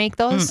you ever make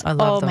those? I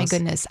love those. My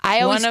goodness.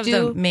 I always do.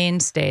 One of the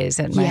mainstays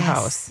at my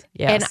house.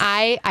 Yes. And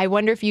I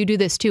wonder if you do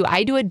this too.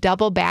 I do a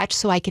double batch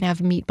so I can have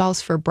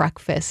meatballs for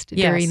breakfast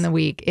during the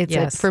week.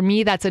 For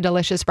me, that's a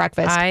delicious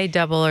breakfast. I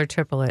double or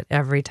triple it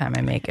every time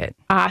I make it.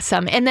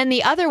 Awesome. And then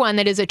the other one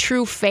that is a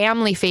true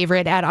family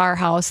favorite at our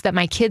house that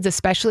my kids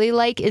especially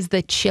like is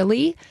the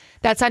chili.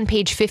 That's on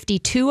page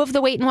 52 of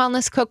the Weight and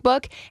Wellness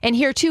Cookbook. And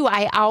here, too,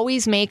 I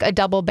always make a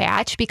double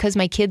batch because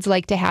my kids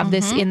like to have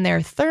this in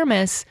their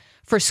thermos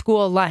for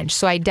school lunch.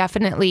 So I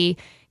definitely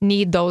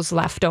need those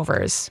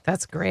leftovers.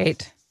 That's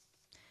great.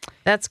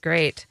 That's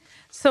great.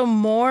 So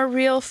more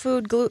real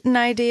food gluten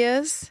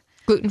ideas?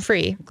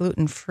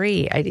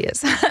 Gluten-free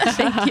ideas.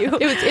 Thank you.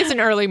 It's an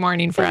early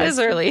morning for us. It is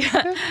early.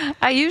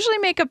 I usually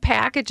make a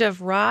package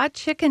of raw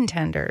chicken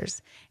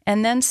tenders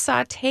and then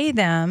saute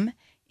them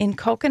in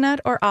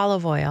coconut or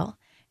olive oil.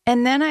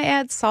 And then I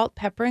add salt,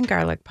 pepper, and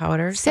garlic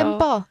powder.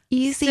 Simple,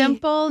 easy.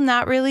 Simple,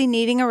 not really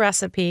needing a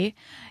recipe.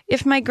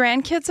 If my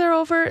grandkids are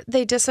over,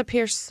 they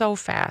disappear so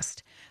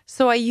fast.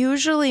 So I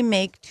usually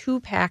make 2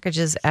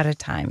 packages at a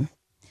time.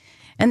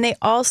 And they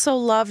also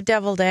love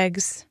deviled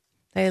eggs.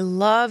 They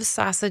love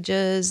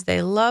sausages.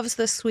 They love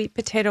the sweet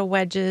potato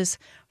wedges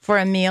for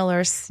a meal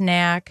or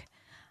snack.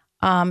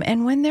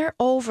 And when they're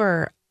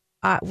over,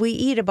 we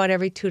eat about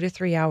every 2 to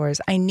 3 hours.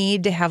 I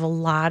need to have a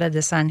lot of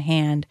this on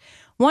hand.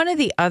 One of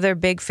the other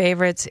big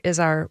favorites is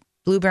our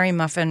blueberry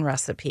muffin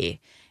recipe.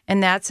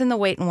 And that's in the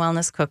Weight and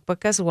Wellness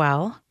Cookbook as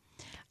well.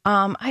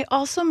 I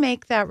also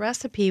make that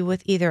recipe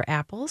with either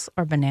apples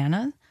or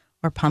banana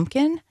or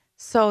pumpkin.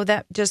 So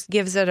that just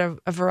gives it a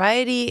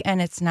variety,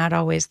 and it's not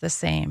always the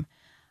same.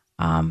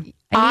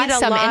 I need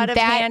a lot of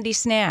handy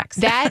snacks.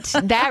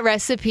 That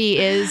recipe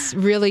is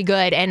really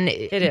good. And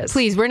it is.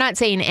 Please, we're not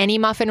saying any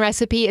muffin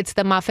recipe. It's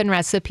the muffin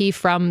recipe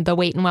from the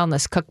Weight and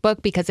Wellness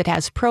Cookbook because it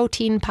has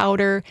protein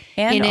powder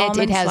in it.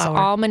 It has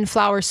almond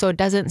flour, so it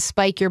doesn't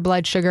spike your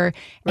blood sugar.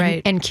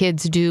 Right. And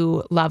kids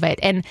do love it.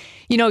 And,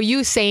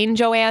 you saying,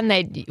 Joanne,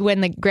 that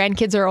when the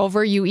grandkids are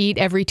over, you eat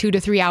every 2 to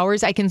 3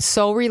 hours, I can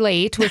so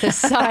relate with a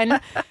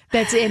son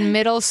that's in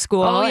middle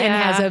school and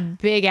has a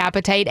big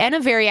appetite and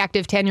a very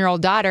active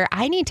 10-year-old daughter.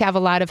 I need to have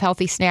a lot of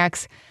healthy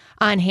snacks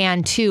on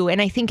hand too.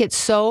 And I think it's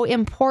so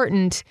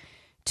important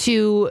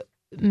to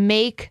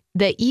make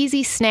the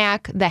easy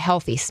snack the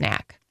healthy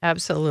snack.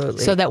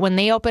 Absolutely. So that when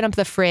they open up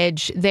the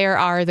fridge, there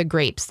are the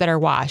grapes that are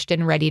washed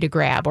and ready to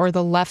grab, or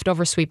the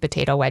leftover sweet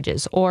potato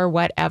wedges, or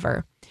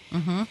whatever.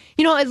 Mm-hmm.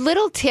 A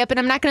little tip, and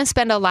I'm not going to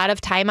spend a lot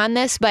of time on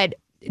this, but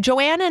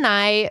Joanne and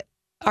I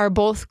are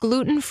both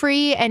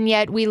gluten-free, and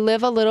yet we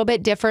live a little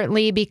bit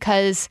differently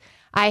because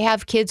I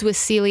have kids with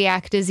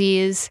celiac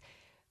disease.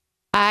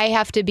 I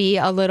have to be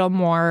a little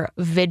more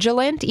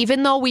vigilant.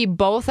 Even though we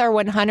both are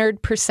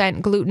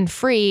 100%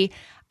 gluten-free,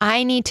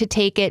 I need to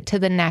take it to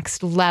the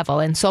next level.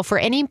 And so for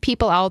any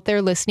people out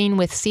there listening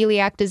with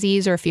celiac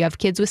disease, or if you have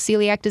kids with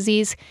celiac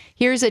disease,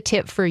 here's a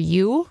tip for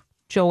you.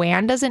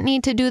 Joanne doesn't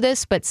need to do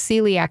this, but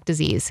celiac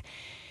disease.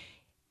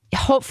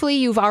 Hopefully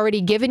you've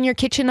already given your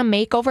kitchen a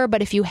makeover,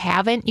 but if you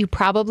haven't, you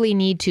probably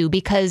need to,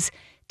 because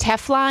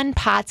Teflon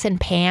pots and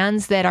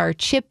pans that are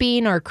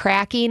chipping or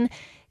cracking,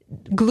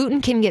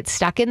 gluten can get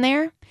stuck in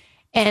there,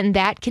 and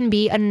that can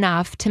be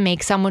enough to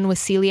make someone with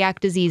celiac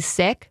disease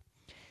sick.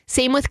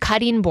 Same with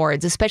cutting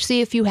boards,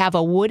 especially if you have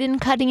a wooden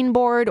cutting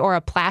board or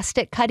a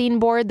plastic cutting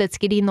board that's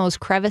getting those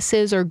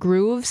crevices or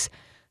grooves.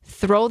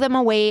 Throw them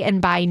away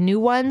and buy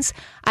new ones.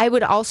 I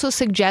would also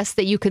suggest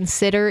that you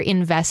consider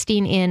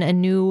investing in a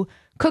new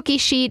cookie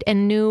sheet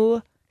and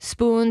new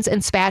spoons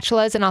and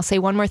spatulas. And I'll say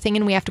one more thing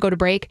and we have to go to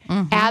break.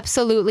 Mm-hmm.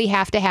 Absolutely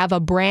have to have a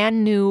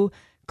brand new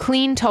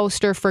clean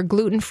toaster for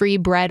gluten-free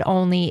bread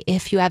only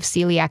if you have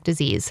celiac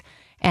disease.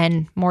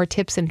 And more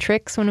tips and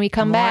tricks when we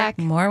come back.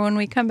 More when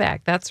we come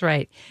back. That's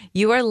right.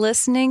 You are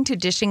listening to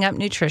Dishing Up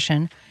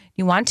Nutrition.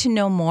 You want to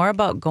know more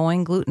about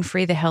going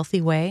gluten-free the healthy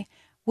way?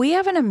 We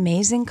have an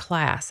amazing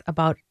class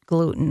about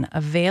gluten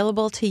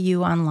available to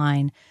you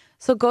online.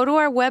 So go to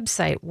our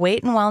website,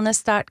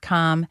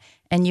 weightandwellness.com,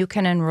 and you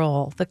can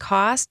enroll. The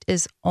cost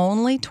is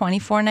only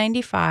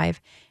 $24.95,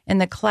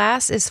 and the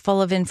class is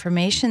full of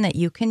information that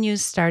you can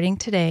use starting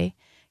today.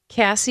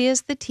 Cassie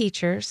is the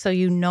teacher, so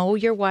you know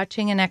you're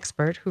watching an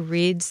expert who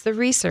reads the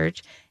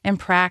research and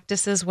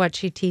practices what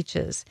she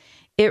teaches.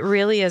 It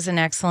really is an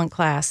excellent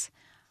class.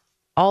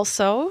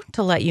 Also,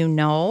 to let you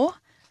know,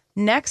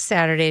 next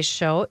Saturday's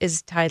show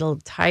is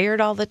titled Tired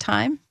All the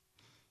Time.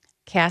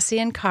 Cassie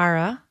and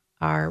Cara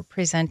are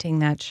presenting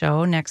that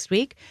show next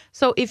week.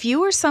 So if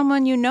you or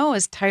someone you know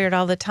is tired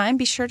all the time,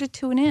 be sure to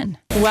tune in.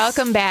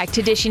 Welcome back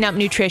to Dishing Up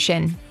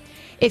Nutrition.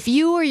 If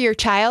you or your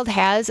child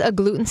has a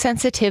gluten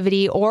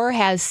sensitivity or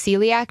has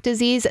celiac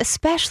disease,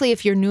 especially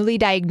if you're newly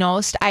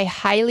diagnosed, I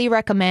highly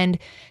recommend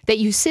that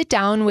you sit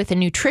down with a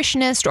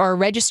nutritionist or a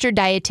registered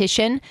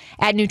dietitian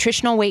at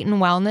Nutritional Weight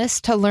and Wellness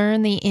to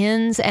learn the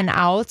ins and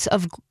outs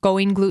of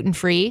going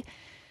gluten-free.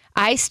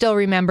 I still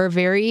remember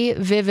very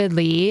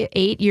vividly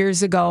 8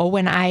 years ago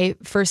when I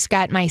first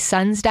got my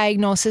son's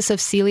diagnosis of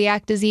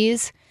celiac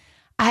disease.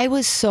 I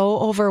was so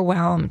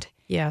overwhelmed.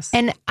 Yes.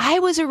 And I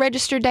was a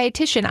registered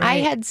dietitian. Right. I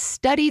had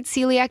studied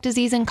celiac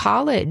disease in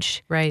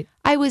college. Right.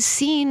 I was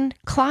seeing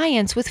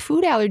clients with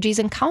food allergies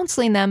and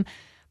counseling them.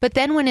 But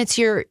then when it's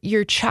your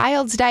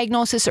child's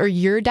diagnosis or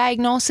your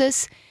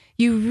diagnosis,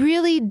 you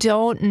really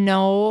don't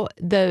know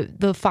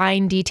the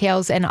fine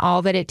details and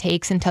all that it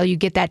takes until you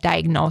get that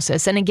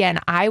diagnosis. And again,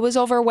 I was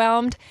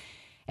overwhelmed,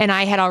 and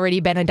I had already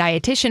been a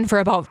dietitian for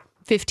about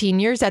 15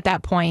 years at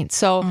that point.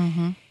 So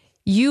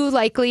you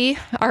likely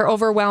are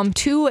overwhelmed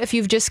too if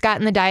you've just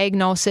gotten the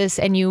diagnosis,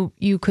 and you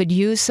could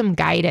use some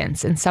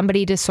guidance and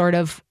somebody to sort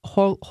of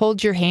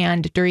hold your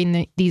hand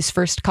during these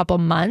first couple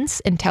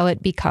months until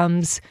it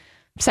becomes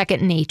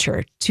second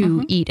nature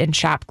to eat and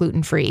shop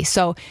gluten-free.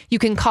 So you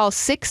can call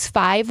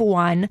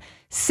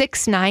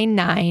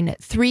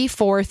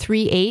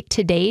 651-699-3438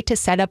 today to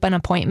set up an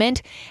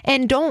appointment.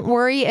 And don't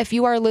worry if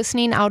you are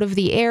listening out of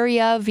the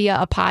area via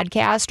a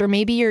podcast, or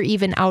maybe you're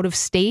even out of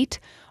state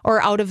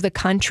or out of the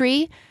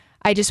country.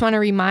 I just want to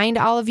remind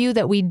all of you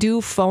that we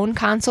do phone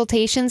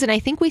consultations, and I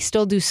think we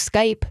still do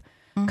Skype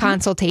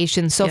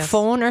consultations. So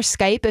phone or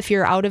Skype, if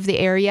you're out of the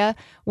area,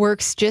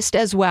 works just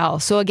as well.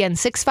 So again,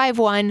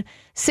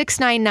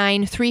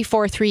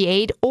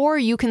 651-699-3438, or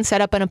you can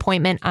set up an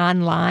appointment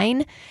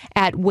online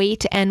at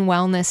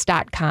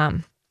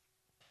weightandwellness.com.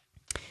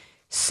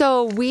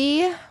 So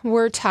we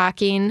were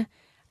talking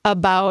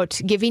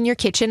about giving your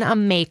kitchen a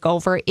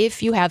makeover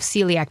if you have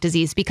celiac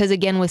disease. Because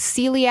again, with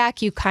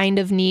celiac, you kind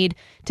of need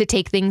to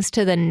take things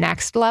to the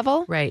next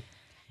level. Right.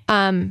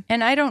 And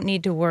I don't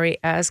need to worry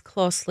as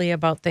closely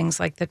about things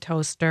like the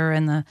toaster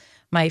and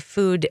my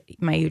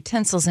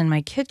utensils in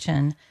my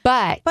kitchen.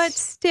 But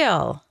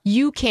still,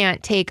 you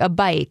can't take a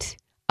bite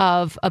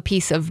of a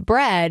piece of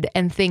bread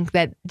and think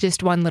that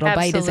just one little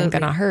bite isn't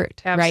going to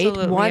hurt,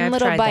 Absolutely. right? One I've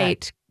little tried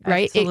bite, that.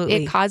 right?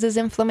 It causes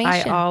I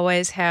inflammation.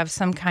 always have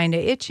some kind of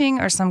itching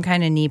or some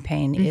kind of knee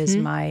pain is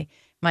my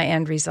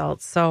end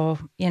result. So,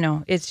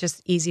 it's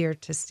just easier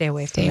to stay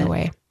away from it. Stay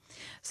away.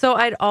 So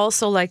I'd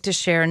also like to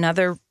share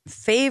another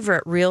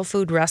favorite real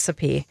food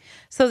recipe.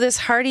 So this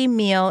hearty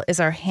meal is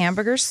our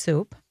hamburger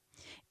soup,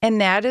 and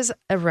that is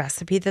a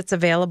recipe that's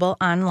available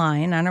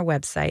online on our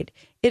website.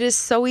 It is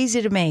so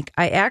easy to make.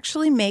 I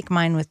actually make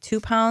mine with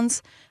 2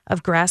 pounds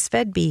of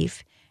grass-fed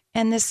beef,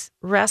 and this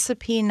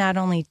recipe not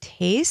only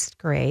tastes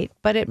great,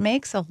 but it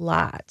makes a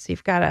lot. So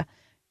you've got a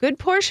good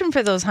portion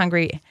for those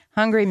hungry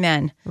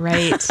men.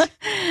 Right.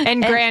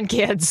 and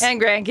grandkids.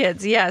 And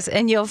grandkids, yes.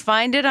 And you'll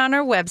find it on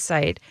our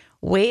website,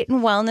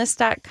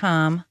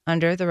 weightandwellness.com,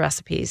 under the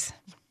recipes.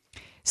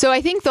 So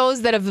I think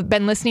those that have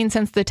been listening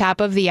since the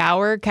top of the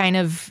hour kind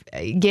of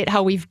get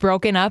how we've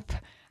broken up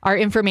our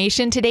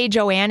information today.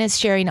 Joanne is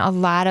sharing a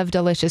lot of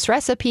delicious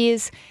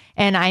recipes,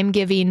 and I'm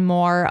giving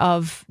more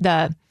of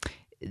the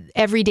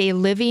everyday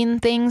living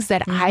things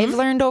that I've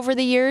learned over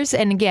the years.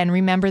 And again,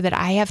 remember that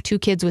I have 2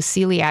 kids with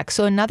celiac.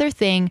 So another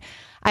thing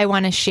I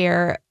want to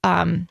share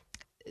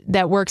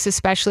that works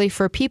especially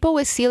for people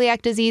with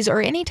celiac disease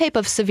or any type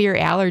of severe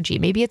allergy.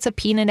 Maybe it's a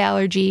peanut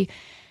allergy.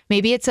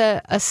 Maybe it's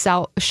a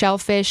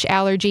shellfish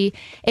allergy.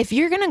 If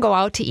you're going to go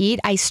out to eat,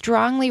 I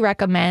strongly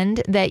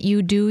recommend that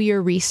you do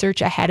your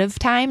research ahead of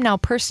time. Now,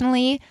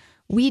 personally,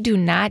 we do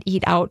not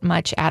eat out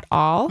much at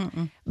all.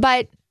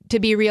 But to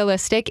be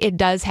realistic, it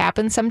does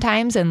happen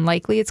sometimes, and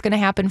likely it's going to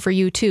happen for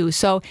you too.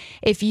 So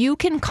if you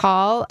can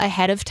call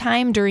ahead of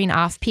time during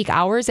off-peak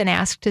hours and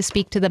ask to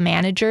speak to the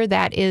manager,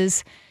 that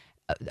is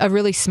a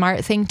really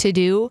smart thing to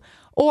do.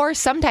 Or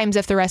sometimes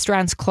if the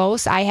restaurant's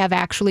close, I have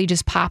actually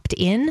just popped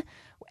in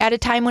at a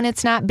time when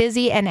it's not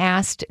busy and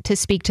asked to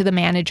speak to the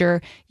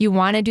manager. You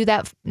want to do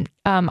that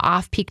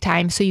off-peak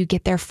time so you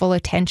get their full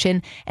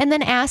attention, and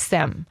then ask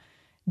them,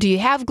 do you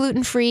have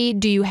gluten-free?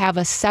 Do you have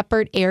a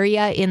separate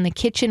area in the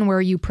kitchen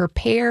where you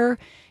prepare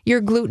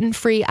your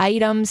gluten-free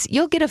items?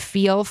 You'll get a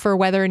feel for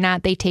whether or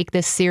not they take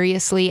this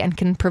seriously and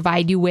can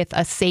provide you with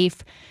a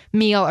safe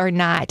meal or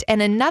not.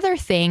 And another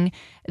thing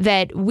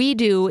that we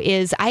do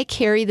is I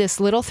carry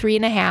this little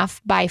 3.5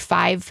 by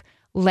 5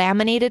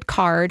 laminated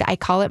card. I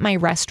call it my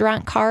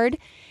restaurant card.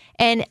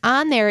 And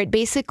on there, it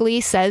basically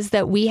says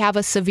that we have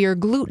a severe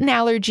gluten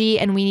allergy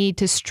and we need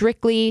to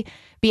strictly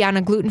be on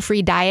a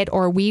gluten-free diet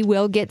or we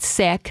will get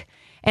sick.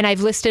 And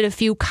I've listed a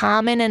few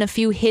common and a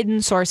few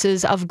hidden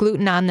sources of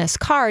gluten on this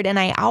card. And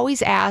I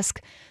always ask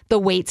the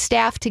wait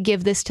staff to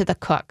give this to the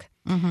cook.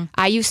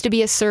 I used to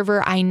be a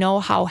server. I know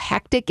how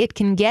hectic it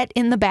can get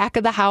in the back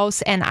of the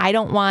house, and I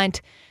don't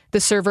want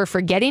the server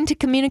forgetting to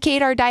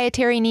communicate our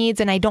dietary needs,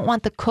 and I don't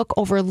want the cook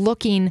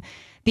overlooking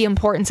the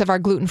importance of our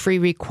gluten-free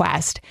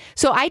request.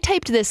 So I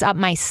typed this up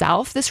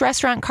myself, this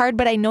restaurant card,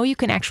 but I know you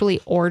can actually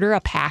order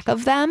a pack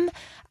of them.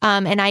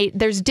 And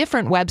there's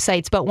different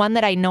websites, but one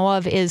that I know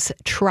of is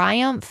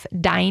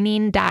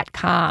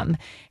triumphdining.com.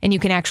 And you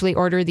can actually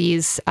order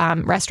these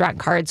restaurant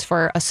cards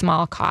for a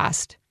small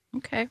cost.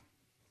 Okay.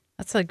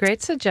 That's a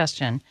great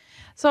suggestion.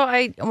 So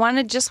I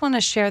just want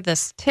to share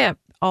this tip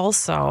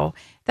also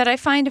that I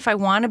find if I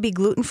want to be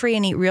gluten-free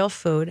and eat real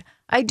food,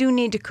 I do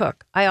need to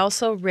cook. I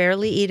also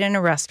rarely eat in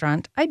a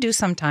restaurant. I do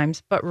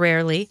sometimes, but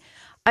rarely.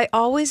 I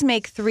always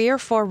make 3 or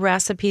 4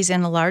 recipes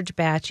in a large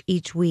batch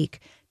each week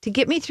to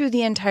get me through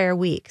the entire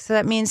week. So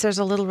that means there's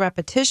a little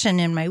repetition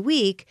in my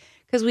week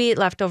because we eat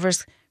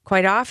leftovers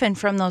quite often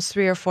from those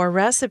 3 or 4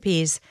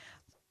 recipes.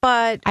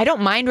 But I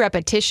don't mind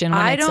repetition.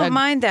 I don't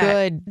mind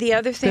that. The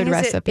other thing is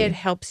recipe. it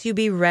helps you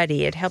be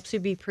ready. It helps you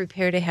be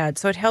prepared ahead.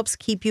 So it helps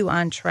keep you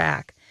on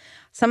track.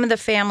 Some of the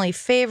family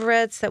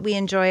favorites that we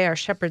enjoy are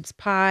shepherd's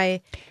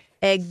pie,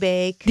 egg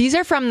bake. These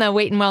are from the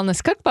Weight and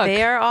Wellness Cookbook.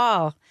 They are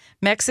all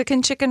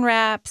Mexican chicken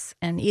wraps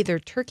and either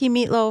turkey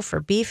meatloaf or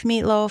beef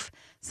meatloaf.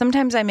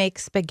 Sometimes I make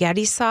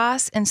spaghetti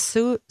sauce and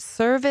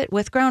serve it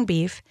with ground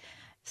beef.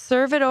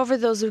 Serve it over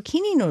those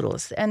zucchini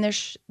noodles, and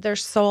they're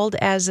sold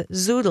as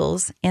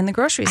zoodles in the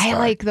grocery store. I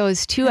like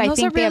those too. And I those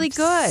think are really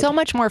they have good. So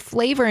much more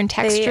flavor and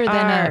texture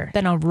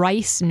than a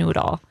rice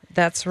noodle.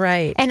 That's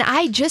right. And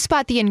I just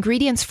bought the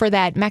ingredients for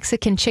that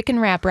Mexican chicken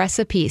wrap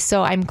recipe,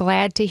 so I'm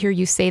glad to hear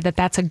you say that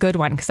that's a good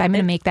one because I'm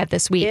going to make that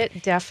this week.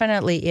 It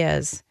definitely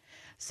is.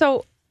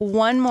 So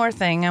one more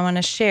thing I want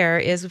to share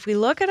is if we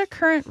look at our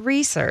current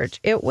research,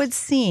 it would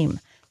seem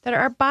that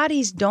our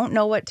bodies don't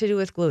know what to do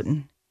with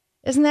gluten.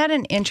 Isn't that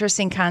an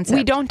interesting concept?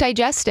 We don't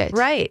digest it.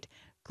 Right.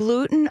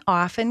 Gluten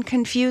often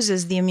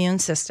confuses the immune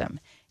system.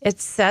 It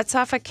sets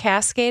off a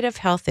cascade of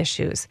health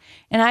issues.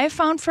 And I have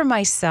found for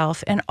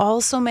myself and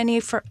also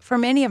for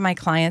many of my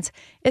clients,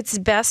 it's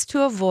best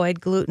to avoid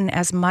gluten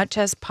as much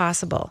as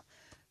possible.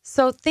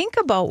 So think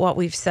about what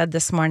we've said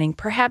this morning.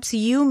 Perhaps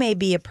you may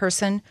be a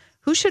person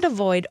who should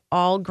avoid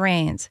all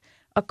grains.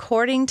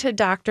 According to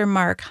Dr.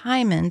 Mark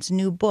Hyman's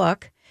new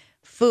book,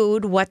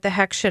 Food, What the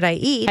Heck Should I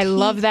Eat? I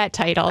love that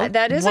title.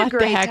 That is a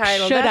great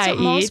title. That's what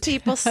most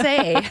people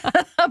say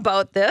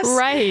about this.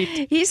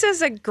 Right. He says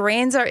that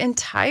grains are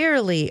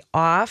entirely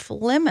off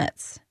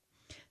limits.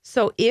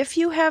 So if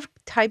you have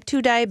type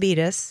 2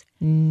 diabetes,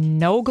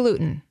 no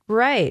gluten.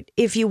 Right.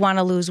 If you want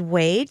to lose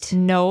weight,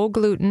 no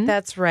gluten.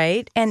 That's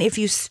right. And if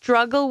you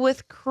struggle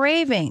with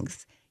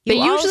cravings, they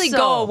usually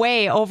go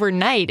away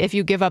overnight if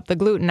you give up the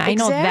gluten. Exactly. I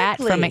know that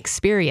from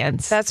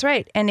experience. That's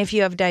right. And if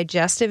you have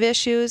digestive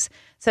issues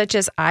such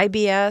as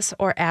IBS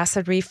or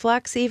acid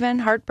reflux, even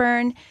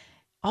heartburn,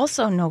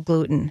 also no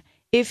gluten.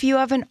 If you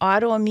have an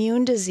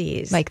autoimmune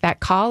disease. Like that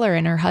caller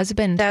and her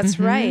husband. That's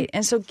right.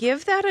 And so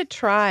give that a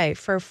try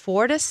for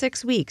 4 to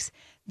 6 weeks.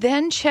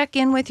 Then check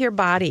in with your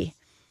body.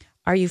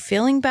 Are you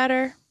feeling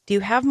better? Do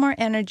you have more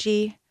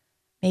energy?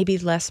 Maybe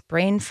less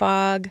brain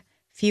fog?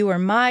 Fewer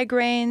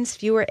migraines,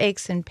 fewer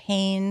aches and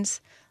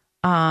pains,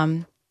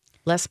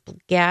 less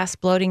gas,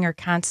 bloating, or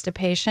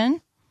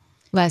constipation.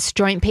 Less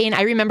joint pain.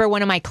 I remember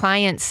one of my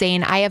clients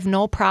saying, I have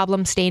no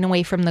problem staying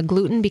away from the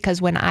gluten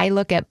because when I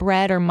look at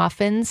bread or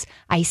muffins,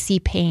 I see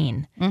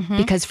pain.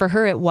 Because for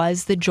her, it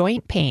was the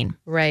joint pain.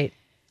 Right.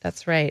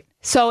 That's right.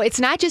 So it's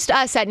not just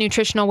us at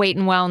Nutritional Weight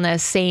and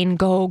Wellness saying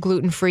go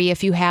gluten-free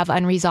if you have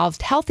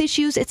unresolved health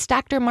issues. It's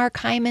Dr. Mark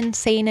Hyman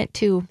saying it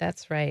too.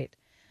 That's right.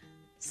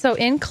 So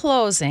in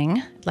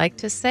closing, I'd like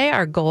to say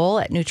our goal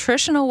at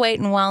Nutritional Weight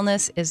and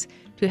Wellness is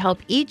to help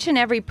each and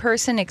every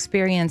person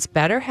experience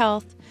better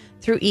health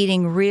through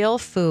eating real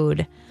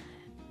food.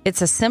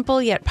 It's a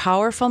simple yet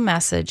powerful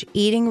message.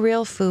 Eating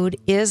real food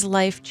is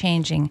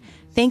life-changing.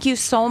 Thank you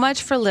so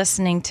much for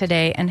listening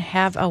today and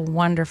have a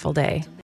wonderful day.